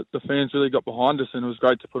the fans really got behind us, and it was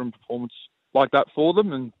great to put on a performance like that for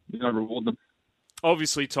them and reward them.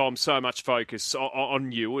 Obviously, Tom, so much focus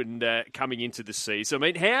on you and coming into the season.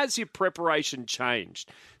 How's your preparation changed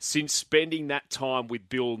since spending that time with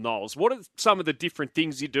Bill Knowles? What are some of the different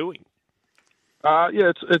things you're doing?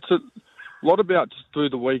 It's a lot about just through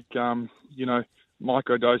the week,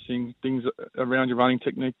 microdosing, things around your running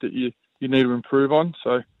technique that you need to improve on.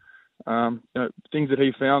 So, things that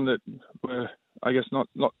he found that were, I guess, not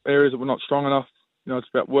areas that were not strong enough. It's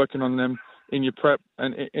about working on them in your prep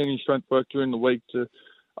and any strength work during the week to,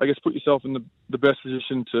 I guess, put yourself in the best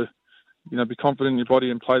position to, be confident in your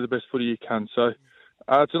body and play the best footy you can. So,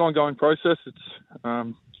 it's an ongoing process. It's,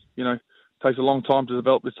 takes a long time to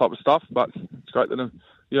develop this type of stuff, but it's great that I'm,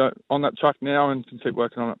 on that track now and can keep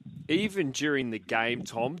working on it. Even during the game,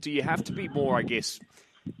 Tom, do you have to be more, I guess,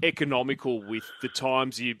 economical with the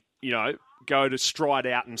times you go to stride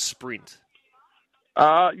out and sprint?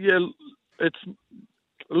 It's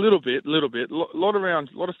a little bit. A lot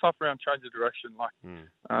of stuff around change of direction,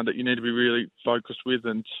 that you need to be really focused with,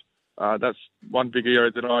 and that's one big area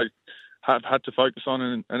that I have had to focus on,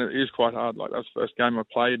 and it is quite hard. Like, that's the first game I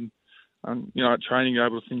played, and at training you're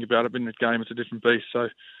able to think about it, but in the game it's a different beast. So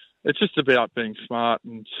it's just about being smart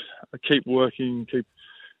and keep working, keep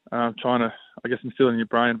trying to, I guess, instill in your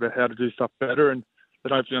brain about how to do stuff better, and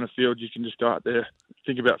that hopefully on a field you can just go out there,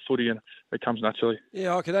 think about footy, and it comes naturally.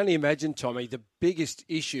 Yeah, I can only imagine, Tommy, the biggest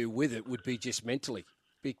issue with it would be just mentally,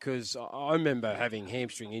 because I remember having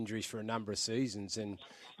hamstring injuries for a number of seasons, and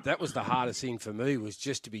that was the hardest thing for me, was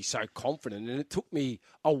just to be so confident, and it took me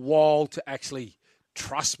a while to actually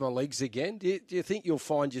trust my legs again. Do you think you'll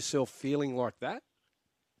find yourself feeling like that?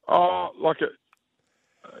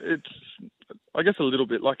 It's, I guess, a little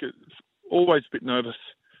bit. It's always a bit nervous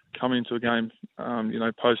coming into a game,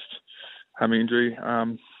 post hammy injury,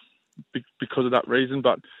 because of that reason.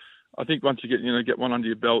 But I think once you get one under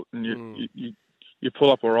your belt and you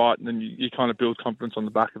pull up all right, and then you kind of build confidence on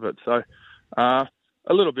the back of it. So a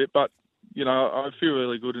little bit, but I feel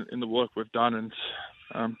really good in the work we've done,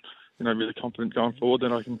 and really confident going forward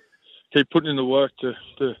that I can keep putting in the work to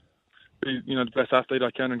be the best athlete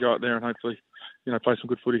I can and go out there and hopefully play some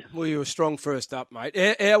good footy. Well, you were strong first up, mate.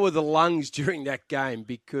 How were the lungs during that game?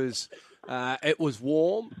 Because it was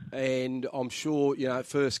warm, and I'm sure,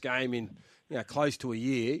 first game in close to a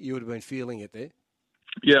year, you would have been feeling it there.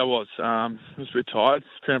 Yeah, I was. I was a bit tired,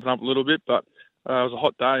 cramping up a little bit, but it was a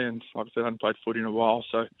hot day, and like I said, I hadn't played footy in a while,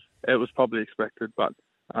 so it was probably expected. But,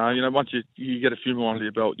 once you get a few more under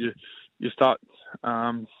your belt, you start,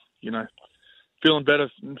 feeling better,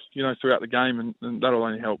 throughout the game, and that'll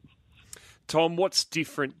only help. Tom, what's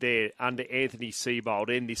different there under Anthony Seibold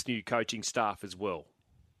and this new coaching staff as well?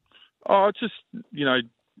 Oh, it's just,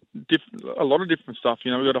 a lot of different stuff.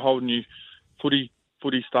 We've got a whole new footy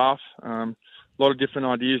staff, a lot of different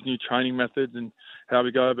ideas, new training methods, and how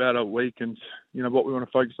we go about our week, and, what we want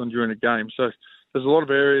to focus on during a game. So there's a lot of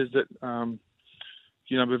areas that,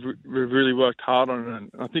 we've really worked hard on.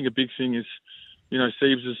 And I think a big thing is,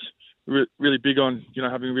 Siebes is really big on,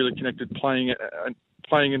 having a really connected playing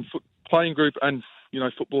group and,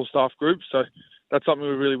 football staff group. So that's something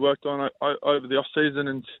we really worked on over the off season,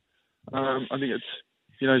 and I think it's,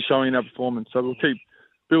 showing in our performance. So we'll keep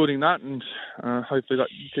building that, and hopefully that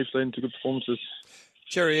keeps leading to good performances.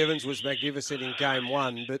 Cherry Evans was magnificent in game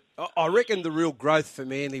one, but I reckon the real growth for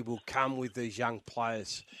Manly will come with these young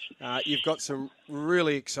players. You've got some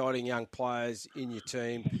really exciting young players in your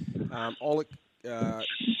team.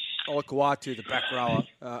 Olakau'atu, the back rower,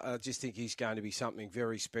 I just think he's going to be something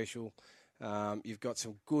very special. You've got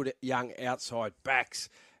some good young outside backs.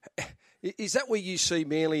 Is that where you see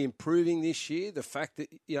Manly improving this year? The fact that,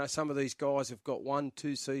 you know, some of these guys have got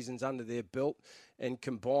 1-2 seasons under their belt, and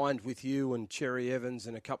combined with you and Cherry Evans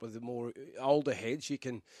and a couple of the more older heads, you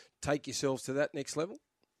can take yourselves to that next level?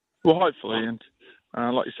 Well, hopefully. And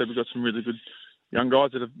like you said, we've got some really good young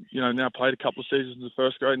guys that have, you know, now played a couple of seasons in the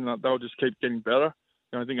first grade, and they'll just keep getting better.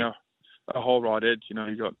 You know, I think our whole right edge, you know,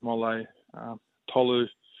 you got Mole, Tolu,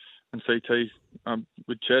 and CT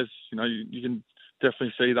with Ches. You know, you can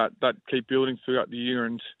definitely see that keep building throughout the year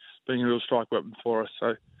and being a real strike weapon for us.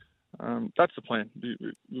 So that's the plan.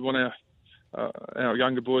 We want our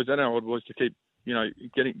younger boys and our old boys to keep, you know,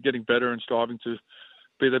 getting better and striving to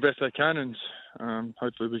be the best they can, and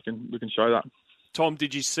hopefully we can show that. Tom,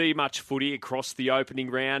 did you see much footy across the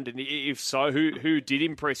opening round? And if so, who did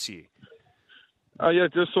impress you? Yeah,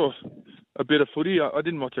 just saw a bit of footy. I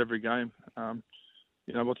didn't watch every game.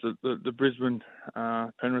 You know, watched the Brisbane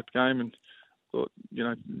Penrith game, and thought, you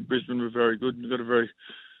know, Brisbane were very good. We've got a very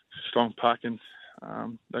strong pack, and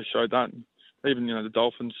they showed that. Even, you know, the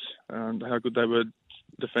Dolphins, how good they were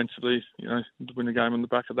defensively, you know, to win the game on the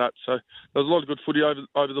back of that. So there was a lot of good footy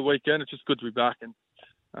over the weekend. It's just good to be back, and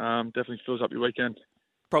definitely fills up your weekend.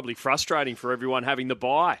 Probably frustrating for everyone having the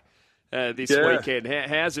bye this weekend.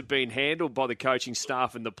 How's it been handled by the coaching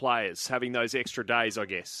staff and the players, having those extra days, I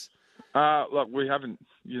guess? Look, we haven't,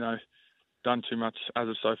 you know, done too much as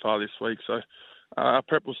of so far this week. So our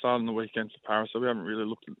prep will start on the weekend for Paris, so we haven't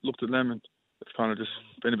really looked at them, and it's kind of just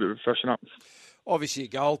been a bit of a freshen up. Obviously, your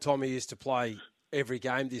goal, Tommy, is to play every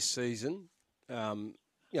game this season, you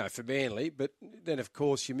know, for Manly. But then, of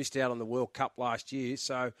course, you missed out on the World Cup last year.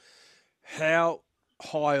 So how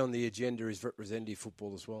high on the agenda is representative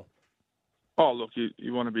football as well? Oh, look,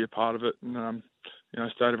 you want to be a part of it. And, you know,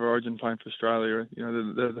 State of Origin, playing for Australia, you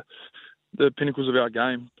know, they're the pinnacles of our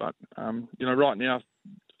game. But, you know, right now,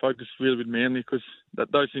 focus really with Manly, because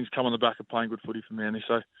those things come on the back of playing good footy for Manly.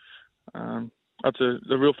 So that's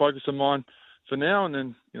the real focus of mine for now, and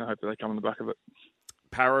then, you know, hopefully they come on the back of it.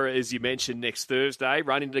 Para, as you mentioned, next Thursday.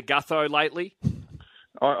 Run into Gutho lately?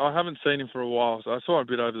 I haven't seen him for a while, so I saw him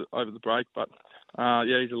a bit over the break. But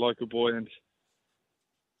yeah, he's a local boy, and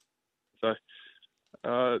so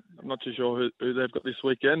I'm not too sure who they've got this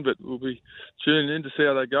weekend. But we'll be tuning in to see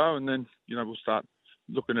how they go, and then, you know, we'll start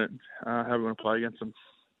looking at how we want to play against them.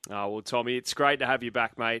 Oh, well, Tommy, it's great to have you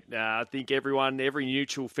back, mate. I think every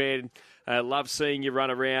neutral fan loves seeing you run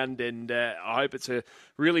around, and I hope it's a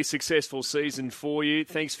really successful season for you.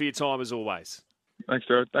 Thanks for your time, as always. Thanks,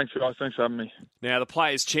 Jared. Thanks, guys. Thanks for having me. Now, the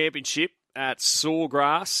Players' Championship at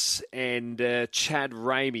Sawgrass, and Chad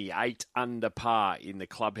Ramey, 8 under par in the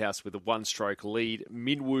clubhouse with a one-stroke lead.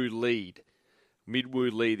 Minwoo Lee,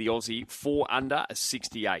 the Aussie, 4 under, a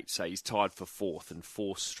 68, so he's tied for 4th and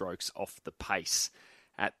 4 strokes off the pace.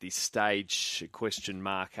 At this stage, question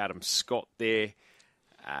mark, Adam Scott there.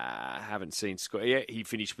 Haven't seen Scott yet. He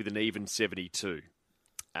finished with an even 72.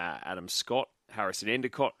 Adam Scott, Harrison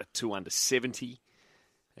Endicott, a 2 under 70.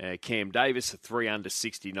 Cam Davis, a 3 under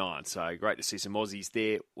 69. So great to see some Aussies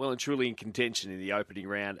there. Well and truly in contention in the opening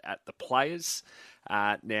round at the Players.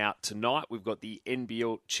 Now, tonight we've got the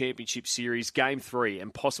NBL Championship Series, Game 3,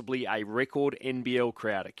 and possibly a record NBL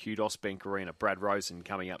crowd at Kudos Bank Arena. Brad Rosen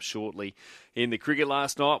coming up shortly. In the cricket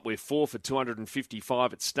last night, we're 4 for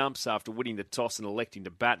 255 at stumps after winning the toss and electing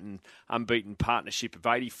to bat, an unbeaten partnership of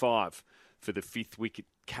 85 for the 5th wicket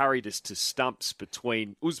carried us to stumps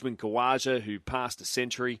between Usman Khawaja, who passed a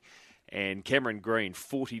century, and Cameron Green,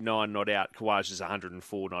 49 not out. Khawaja's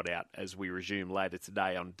 104 not out as we resume later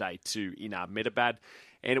today on day 2 in Ahmedabad.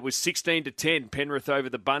 And it was 16-10, Penrith over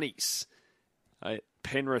the Bunnies.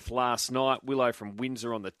 Penrith last night, Willow from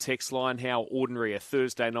Windsor on the text line. How ordinary a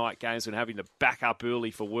Thursday night games when having to back up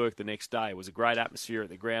early for work the next day. It was a great atmosphere at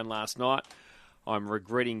the ground last night. I'm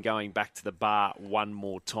regretting going back to the bar one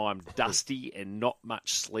more time. Dusty and not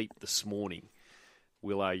much sleep this morning.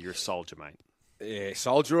 Willow, you're a soldier, mate. Yeah,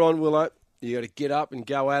 soldier on, Willow. You got to get up and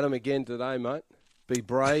go at them again today, mate. Be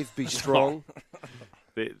brave, be strong.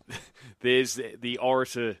 There's the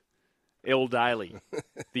orator, El Daly,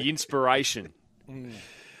 the inspiration.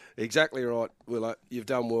 Exactly right, Willow. You've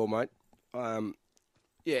done well, mate.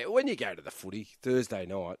 Yeah, when you go to the footy Thursday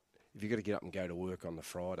night, if if you've got to get up and go to work on the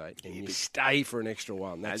Friday and you stay for an extra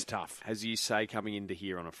one, that's tough. As you say, coming into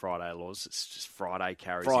here on a Friday, Loz, it's just Friday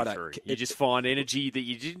carries Friday. you through. You just find energy that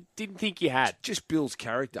you didn't think you had. Just builds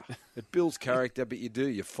character. It builds character, but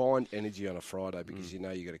you find energy on a Friday because you know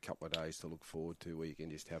you've got a couple of days to look forward to where you can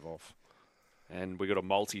just have off. And we've got a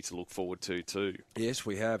multi to look forward to too. Yes,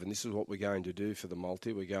 we have, and this is what we're going to do for the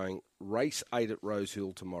multi. We're going race 8 at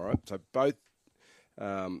Rosehill tomorrow. So both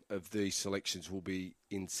of these selections will be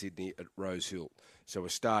in Sydney at Rosehill. So we're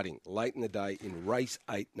starting late in the day in race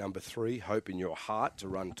 8, number 3, Hope in Your Heart to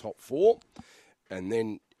run top 4. And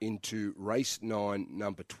then into race 9,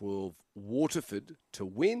 number 12, Waterford to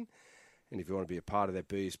win. And if you want to be a part of that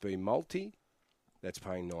BSB multi, that's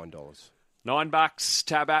paying $9. $9,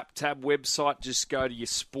 Tab app, Tab website. Just go to your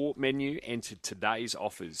sport menu, enter today's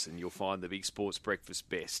offers, and you'll find the Big Sports Breakfast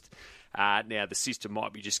best. Now, the system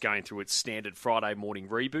might be just going through its standard Friday morning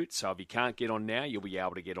reboot, so if you can't get on now, you'll be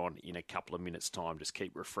able to get on in a couple of minutes' time. Just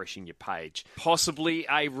keep refreshing your page. Possibly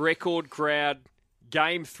a record crowd,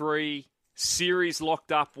 Game 3, series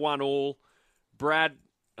locked up 1-1. Brad,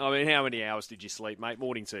 I mean, how many hours did you sleep, mate?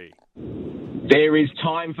 Morning to you. There is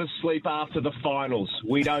time for sleep after the finals.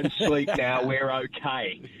 We don't sleep now. We're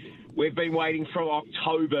okay. We've been waiting from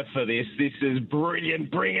October for this. This is brilliant.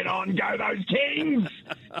 Bring it on. Go those Kings.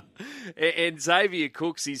 And Xavier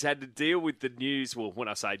Cooks, he's had to deal with the news. Well, when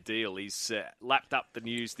I say deal, he's lapped up the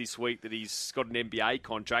news this week that he's got an NBA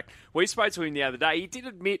contract. We spoke to him the other day. He did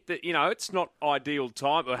admit that, it's not ideal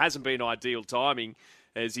time, or hasn't been ideal timing,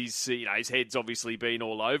 as his head's obviously been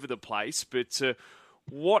all over the place. But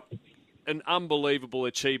what an unbelievable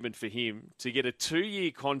achievement for him to get a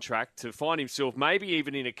 2-year contract, to find himself maybe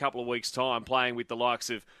even in a couple of weeks' time playing with the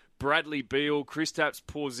likes of Bradley Beal, Kristaps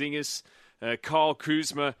Porzingis, Kyle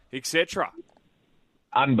Kuzma, etc.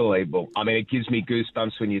 Unbelievable. I mean, it gives me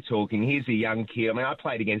goosebumps when you're talking. Here's a young kid. I mean, I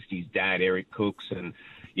played against his dad, Eric Cooks, and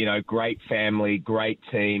great family, great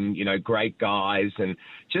team, great guys. And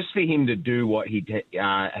just for him to do what he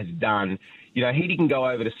has done, he didn't go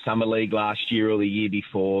over to Summer League last year or the year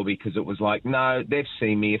before because it was like, no, they've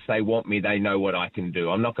seen me. If they want me, they know what I can do.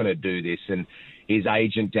 I'm not going to do this. And his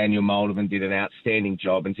agent, Daniel Moldovan, did an outstanding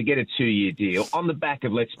job. And to get a 2-year deal on the back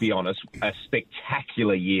of, let's be honest, a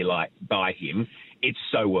spectacular year by him, it's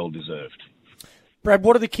so well-deserved. Brad,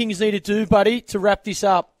 what do the Kings need to do, buddy, to wrap this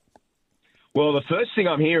up? Well, the first thing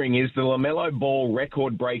I'm hearing is the LaMelo Ball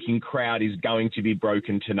record-breaking crowd is going to be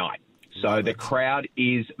broken tonight. So the crowd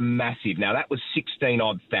is massive. Now, that was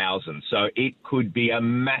 16-odd thousand, so it could be a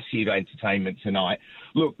massive entertainment tonight.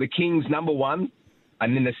 Look, the Kings, number 1,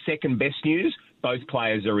 and then the second best news, both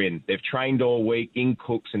players are in. They've trained all week in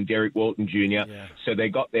Cooks and Derek Walton Jr., so they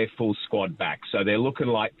got their full squad back. So they're looking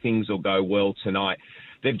like things will go well tonight.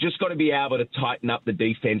 They've just got to be able to tighten up the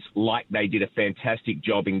defence like they did a fantastic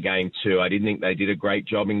job in Game 2. I didn't think they did a great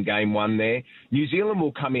job in Game 1 there. New Zealand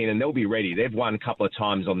will come in and they'll be ready. They've won a couple of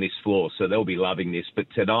times on this floor, so they'll be loving this. But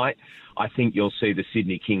tonight, I think you'll see the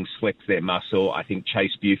Sydney Kings flex their muscle. I think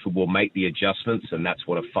Chase Buford will make the adjustments, and that's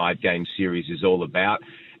what a 5-game series is all about.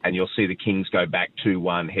 And you'll see the Kings go back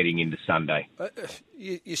 2-1 heading into Sunday.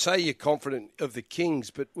 You say you're confident of the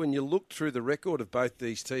Kings, but when you look through the record of both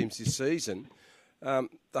these teams this season,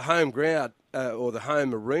 the home ground or the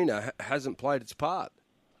home arena hasn't played its part.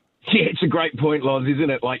 Yeah, it's a great point, Loz,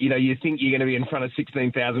 isn't it? Like, you think you're going to be in front of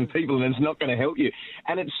 16,000 people and it's not going to help you.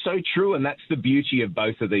 And it's so true, and that's the beauty of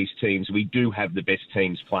both of these teams. We do have the best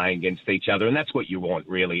teams playing against each other, and that's what you want,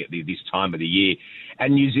 really, at this time of the year.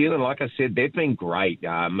 And New Zealand, like I said, they've been great.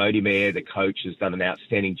 Modi Mayer, the coach, has done an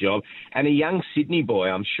outstanding job. And a young Sydney boy,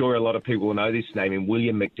 I'm sure a lot of people will know this name, in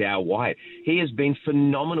William McDowell-White. He has been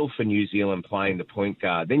phenomenal for New Zealand playing the point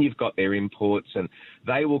guard. Then you've got their imports, and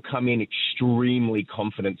they will come in extremely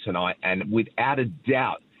confident tonight. And without a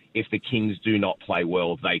doubt, if the Kings do not play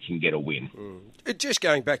well, they can get a win. Just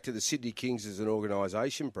going back to the Sydney Kings as an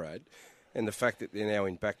organisation, Brad, and the fact that they're now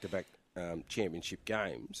in back-to-back championship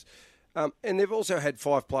games, and they've also had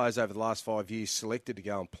 5 players over the last 5 years selected to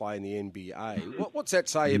go and play in the NBA. What's that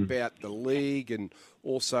say about the league and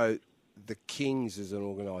also the Kings as an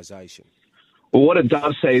organisation? Well, what it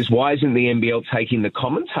does say is, why isn't the NBL taking the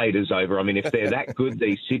commentators over? I mean, if they're that good,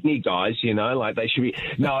 these Sydney guys, they should be.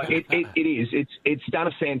 No, it is. It's done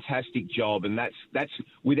a fantastic job, and that's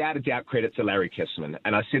without a doubt credit to Larry Kessman.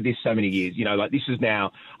 And I said this so many years, this is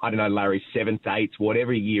now, I don't know, Larry's 7th, 8th,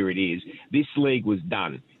 whatever year it is. This league was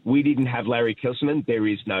done we didn't have Larry Kesselman, there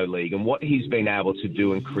is no league. And what he's been able to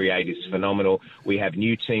do and create is phenomenal. We have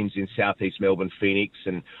new teams in Southeast Melbourne, Phoenix,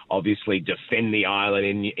 and obviously defend the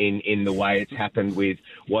island in the way it's happened with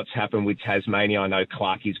what's happened with Tasmania. I know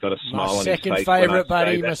Clarkie's got a smile on his face. My second favourite,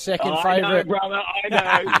 buddy. My second favourite. I know, brother.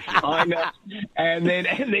 I know. And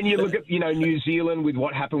then you look at, New Zealand with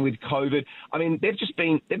what happened with COVID. I mean,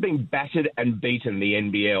 they've been battered and beaten, the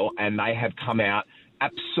NBL, and they have come out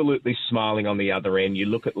absolutely smiling on the other end. You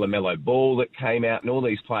look at LaMelo Ball that came out and all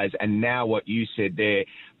these players, and now what you said there,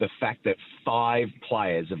 the fact that 5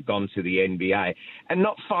 players have gone to the NBA, and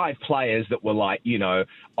not 5 players that were like,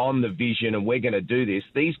 on the vision and we're going to do this.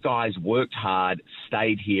 These guys worked hard,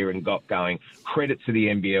 stayed here and got going. Credit to the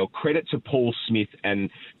NBL, credit to Paul Smith and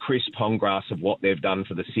Chris Pongrass of what they've done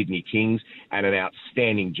for the Sydney Kings, and an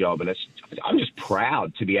outstanding job. And I'm just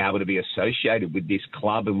proud to be able to be associated with this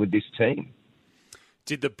club and with this team.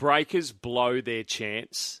 Did the Breakers blow their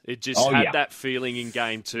chance? It just had that feeling in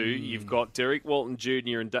Game 2. You've got Derek Walton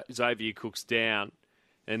Jr. and Xavier Cooks down.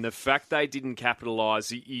 And the fact they didn't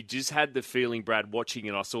capitalise, you just had the feeling, Brad, watching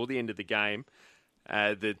it. I saw the end of the game,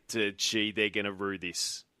 that, they're going to rue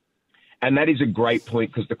this. And that is a great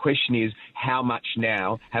point, because the question is, how much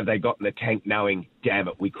now have they got in the tank knowing, damn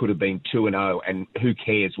it, we could have been 2-0, and who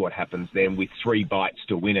cares what happens then with 3 bites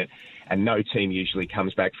to win it, and no team usually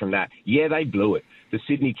comes back from that. Yeah, they blew it. The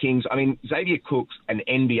Sydney Kings, Xavier Cooks, an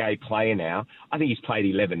NBA player now, I think he's played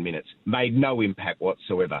 11 minutes, made no impact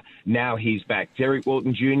whatsoever. Now he's back. Derek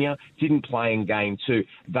Walton Jr. didn't play in Game 2.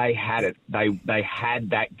 They had it. They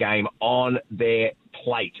had that game on their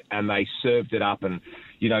plate, and they served it up, and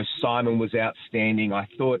Simon was outstanding. I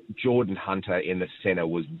thought Jordan Hunter in the centre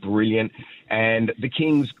was brilliant. And the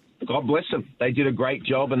Kings, God bless them, they did a great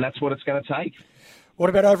job, and that's what it's going to take. What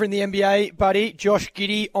about over in the NBA, buddy? Josh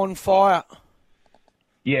Giddey on fire.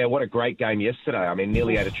 Yeah, what a great game yesterday.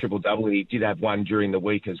 Nearly had a triple-double. He did have one during the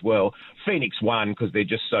week as well. Phoenix won because they're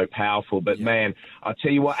just so powerful. But, man, I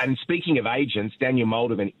tell you what, and speaking of agents, Daniel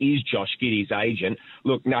Moldovan is Josh Giddey's agent.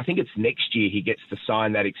 Look, now I think it's next year he gets to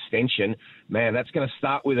sign that extension. Man, that's going to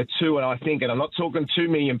start with a 2, and I'm not talking 2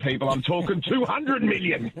 million people, I'm talking 200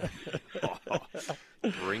 million.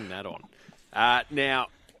 Bring that on. Now,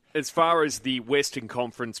 as far as the Western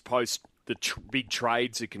Conference post the big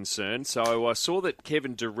trades are concerned. So I saw that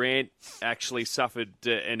Kevin Durant actually suffered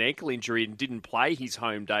an ankle injury and didn't play his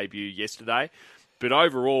home debut yesterday. But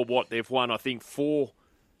overall, they've won, I think, 4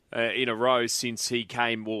 in a row since he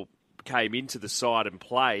came into the side and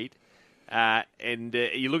played. And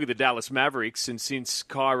you look at the Dallas Mavericks, and since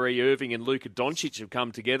Kyrie Irving and Luka Doncic have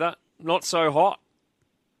come together, not so hot.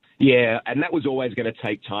 Yeah, and that was always going to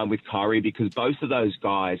take time with Kyrie, because both of those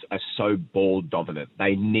guys are so ball dominant.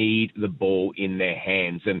 They need the ball in their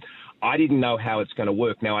hands. And I didn't know how it's going to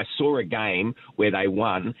work. Now, I saw a game where they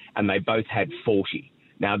won and they both had 40.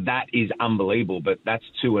 Now, that is unbelievable, but that's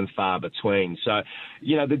 2 and far between. So,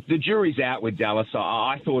 the jury's out with Dallas.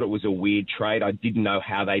 I thought it was a weird trade. I didn't know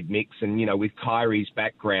how they'd mix. And, with Kyrie's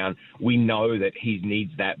background, we know that he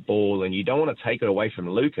needs that ball. And you don't want to take it away from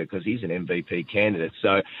Luka, because he's an MVP candidate.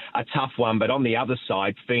 So, a tough one. But on the other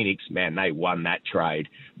side, Phoenix, man, they won that trade.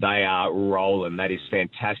 They are rolling. That is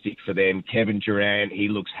fantastic for them. Kevin Durant, he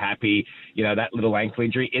looks happy. That little ankle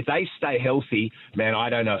injury. If they stay healthy, man,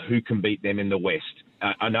 I don't know who can beat them in the West.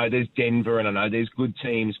 I know there's Denver and I know there's good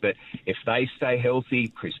teams, but if they stay healthy,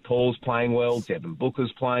 Chris Paul's playing well, Devin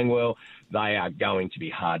Booker's playing well, they are going to be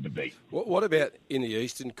hard to beat. What about in the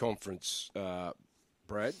Eastern Conference,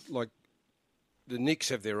 Brad? Like, the Knicks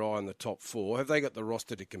have their eye on the top 4. Have they got the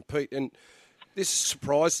roster to compete? And this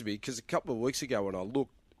surprised me, because a couple of weeks ago when I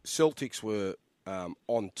looked, Celtics were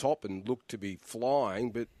on top and looked to be flying,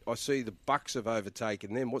 but I see the Bucks have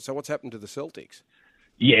overtaken them. So what's happened to the Celtics?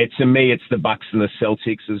 Yeah, to me, it's the Bucks and the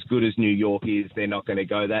Celtics. As good as New York is, they're not going to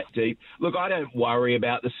go that deep. Look, I don't worry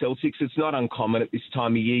about the Celtics. It's not uncommon at this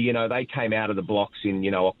time of year. They came out of the blocks in,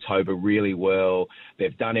 October really well.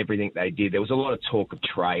 They've done everything they did. There was a lot of talk of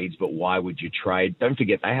trades, but why would you trade? Don't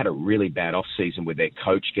forget, they had a really bad off-season with their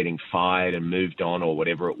coach getting fired and moved on or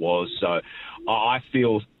whatever it was. So I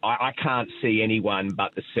feel I can't see anyone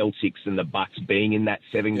but the Celtics and the Bucks being in that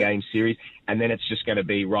 7-game series. And then it's just going to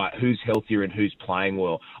be, right, who's healthier and who's playing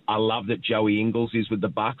well. I love that Joey Ingles is with the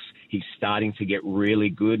Bucks. He's starting to get really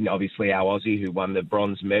good. And obviously our Aussie who won the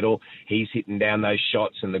bronze medal, he's hitting down those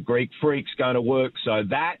shots. And the Greek Freak's going to work. So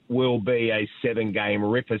that will be a 7-game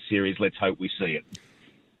ripper series. Let's hope we see it.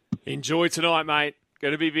 Enjoy tonight, mate.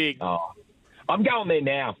 Going to be big. Oh, I'm going there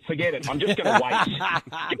now. Forget it. I'm just going to wait.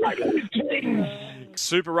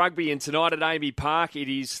 Super Rugby, and tonight at Amy Park, it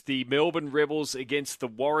is the Melbourne Rebels against the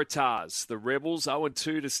Waratahs. The Rebels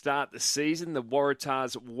 0-2 to start the season. The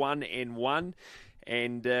Waratahs 1-1.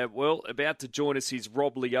 And, about to join us is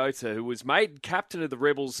Rob Leota, who was made captain of the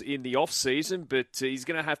Rebels in the off-season, but he's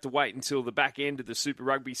going to have to wait until the back end of the Super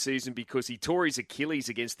Rugby season because he tore his Achilles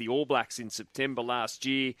against the All Blacks in September last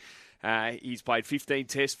year. He's played 15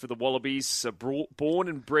 tests for the Wallabies, born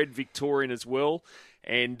and bred Victorian as well.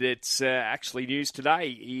 And it's actually news today.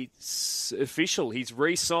 It's official. He's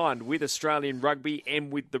re-signed with Australian Rugby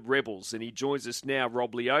and with the Rebels. And he joins us now,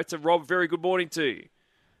 Rob Leota. Rob, very good morning to you.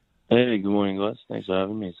 Hey, good morning, guys. Thanks for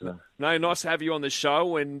having me today. No, nice to have you on the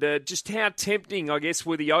show. And just how tempting, I guess,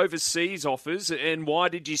 were the overseas offers and why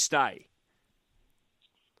did you stay?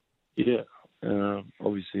 Yeah,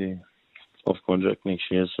 obviously off contract next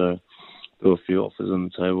year, so there were a few offers on the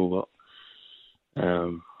table, but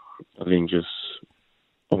I think just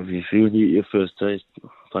obviously when you get your first taste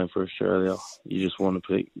playing for Australia, you just want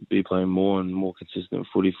to be playing more and more consistent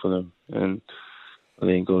footy for them. And I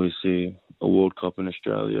think obviously a World Cup in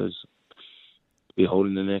Australia is be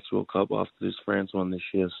holding the next World Cup after this France one this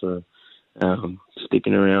year. So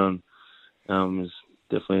sticking around is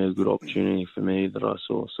definitely a good opportunity for me that I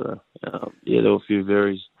saw. So there were a few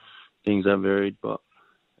things that varied, but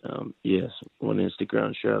yes, wanting to stick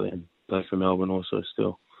around Australia and play for Melbourne also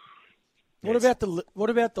still. What about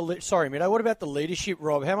the leadership,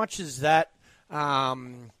 Rob? How much is that?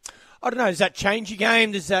 I don't know. Does that change your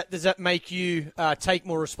game? Does that make you take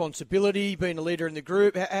more responsibility, being a leader in the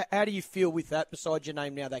group? How do you feel with that? Besides your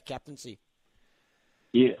name now, that captaincy.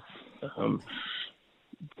 Yeah,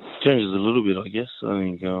 changes a little bit, I guess. I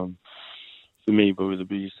think for me, probably the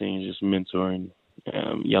biggest thing is just mentoring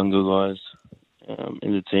younger guys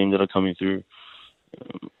in the team that are coming through.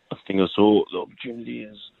 I think I saw the opportunity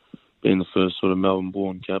as being the first sort of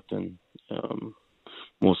Melbourne-born captain,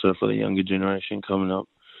 more so for the younger generation coming up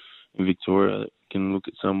in Victoria that can look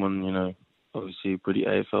at someone, obviously pretty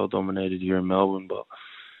AFL dominated here in Melbourne, but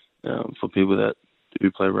for people that do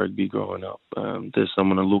play rugby growing up, there's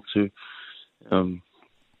someone to look to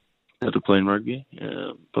that are playing rugby,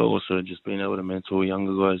 but also just being able to mentor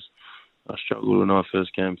younger guys. I struggled when I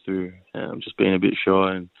first came through, just being a bit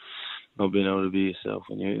shy and not being able to be yourself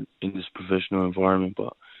when you're in this professional environment,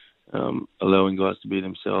 but allowing guys to be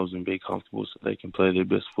themselves and be comfortable so they can play their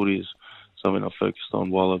best footy is something I've focused on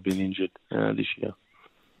while I've been injured this year.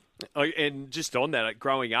 And just on that,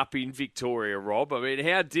 growing up in Victoria, Rob, I mean,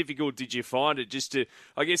 how difficult did you find it just to,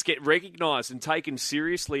 I guess, get recognised and taken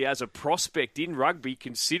seriously as a prospect in rugby,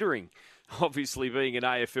 considering obviously being an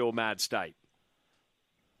AFL mad state?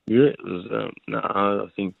 Yeah, it was, I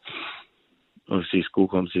think obviously school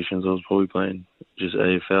competitions, I was probably playing just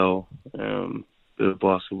AFL, bit of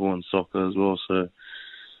basketball and soccer as well. So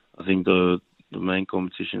I think the main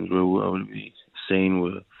competitions where I would be seen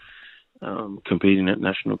were competing at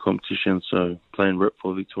national competitions, so playing rep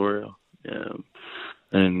for Victoria,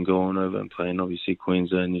 and going over and playing obviously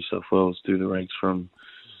Queensland, New South Wales through the ranks from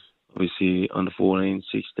obviously under 14s,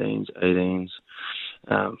 16s, 18s.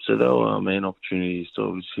 So there were our main opportunities to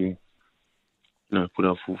obviously, put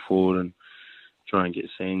our full forward and try and get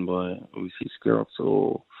seen by obviously Scouts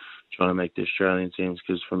or trying to make the Australian teams,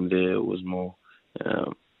 because from there it was more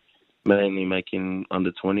mainly making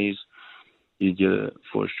under 20s. You get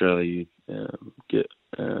for Australia, you get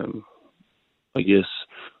I guess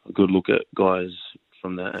a good look at guys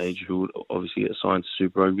from that age who would obviously get signed to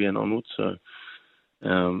Super Rugby and onwards. So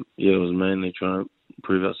it was mainly trying to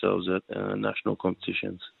prove ourselves at national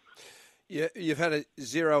competitions. Yeah, you've had a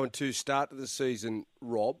 0-2 start to the season,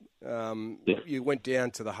 Rob. You went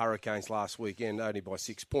down to the Hurricanes last weekend only by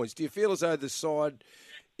 6 points. Do you feel as though the side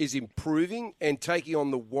is improving and taking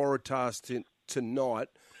on the Waratahs tonight?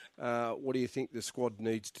 What do you think the squad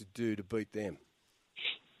needs to do to beat them?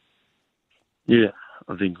 Yeah,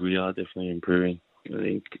 I think we are definitely improving. I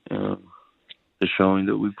think the showing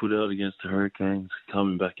that we put out against the Hurricanes,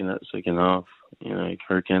 coming back in that second half,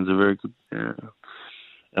 Hurricanes are very good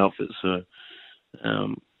outfit. So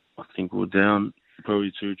I think we're down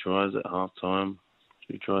probably 2 tries at half time,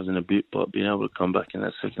 2 tries in a bit, but being able to come back in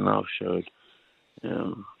that second half showed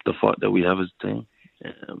the fight that we have as a team.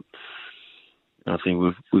 I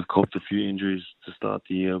think we've copped a few injuries to start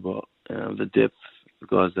the year, but the depth, the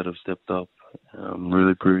guys that have stepped up,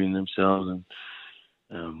 really proving themselves.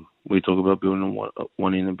 And we talk about building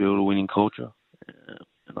wanting to build a winning culture,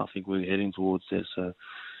 and I think we're heading towards this. So,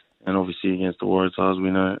 and obviously against the Waratahs,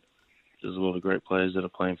 we know there's a lot of great players that are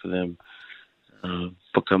playing for them.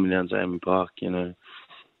 But coming down to Amy Park,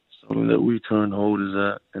 something that we try and hold is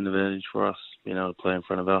an advantage for us, being able to play in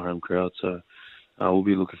front of our home crowd. So we'll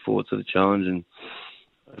be looking forward to the challenge, and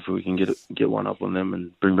hopefully we can get one up on them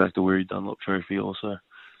and bring back the Weary Dunlop Trophy also.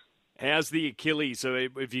 How's the Achilles? So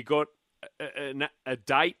have you got a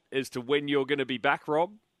date as to when you're going to be back,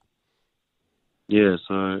 Rob? Yeah,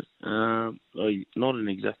 so not an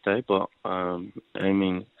exact date, but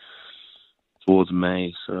aiming towards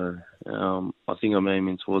May. So I think I'm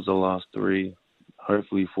aiming towards the last 3,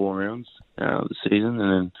 hopefully 4 rounds of the season,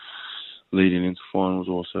 and then leading into finals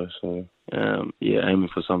also. So aiming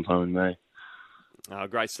for sometime in May.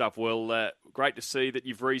 Great stuff. Well, great to see that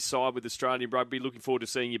you've re-signed with Australian Rugby. Looking forward to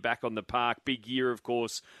seeing you back on the park. Big year, of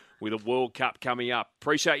course, with a World Cup coming up.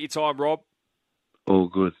 Appreciate your time, Rob. All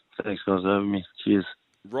good. Thanks, guys, for having me. Cheers.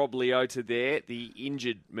 Rob Leota there, the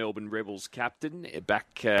injured Melbourne Rebels captain,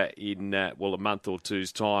 back in, a month or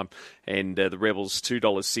two's time. And the Rebels,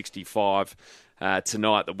 $2.65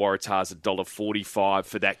 tonight. The Waratahs, $1.45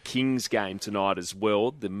 for that Kings game tonight as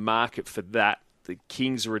well. The market for that, the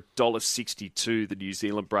Kings are $1.62. The New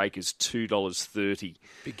Zealand Breakers, $2.30.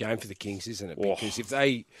 Big game for the Kings, isn't it? Because if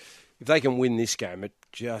they can win this game, it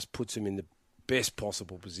just puts them in the best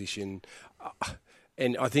possible position.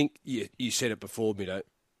 And I think you said it before, Mido,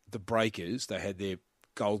 the Breakers, they had their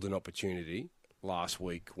golden opportunity last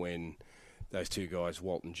week when those two guys,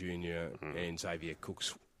 Walton Jr. and Xavier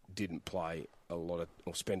Cooks, didn't play or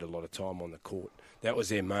spend a lot of time on the court. That was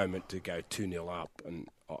their moment to go 2-0 up, and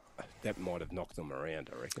that might have knocked them around,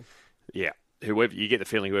 I reckon. Yeah. You get the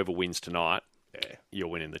feeling whoever wins tonight, you're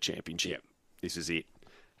winning the championship. Yep. This is it.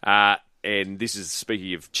 And this is,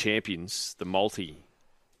 speaking of champions, the multi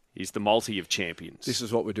is the multi of champions. This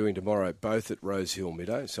is what we're doing tomorrow, both at Rosehill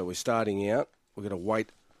Meadow. So we're starting out. We're going to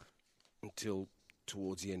wait until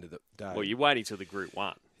towards the end of the day. Well, you're waiting till the Group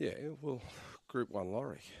 1. Yeah, well, Group 1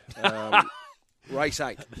 lorry. Race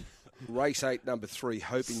 8. Race 8, number 3,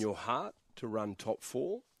 Hope in Your Heart, to run top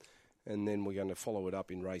 4. And then we're going to follow it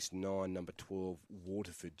up in race 9, number 12,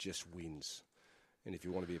 Waterford Just Wins. And if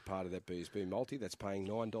you want to be a part of that BSB multi, that's paying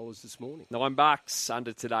 $9 this morning. $9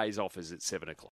 under today's offers at 7 o'clock.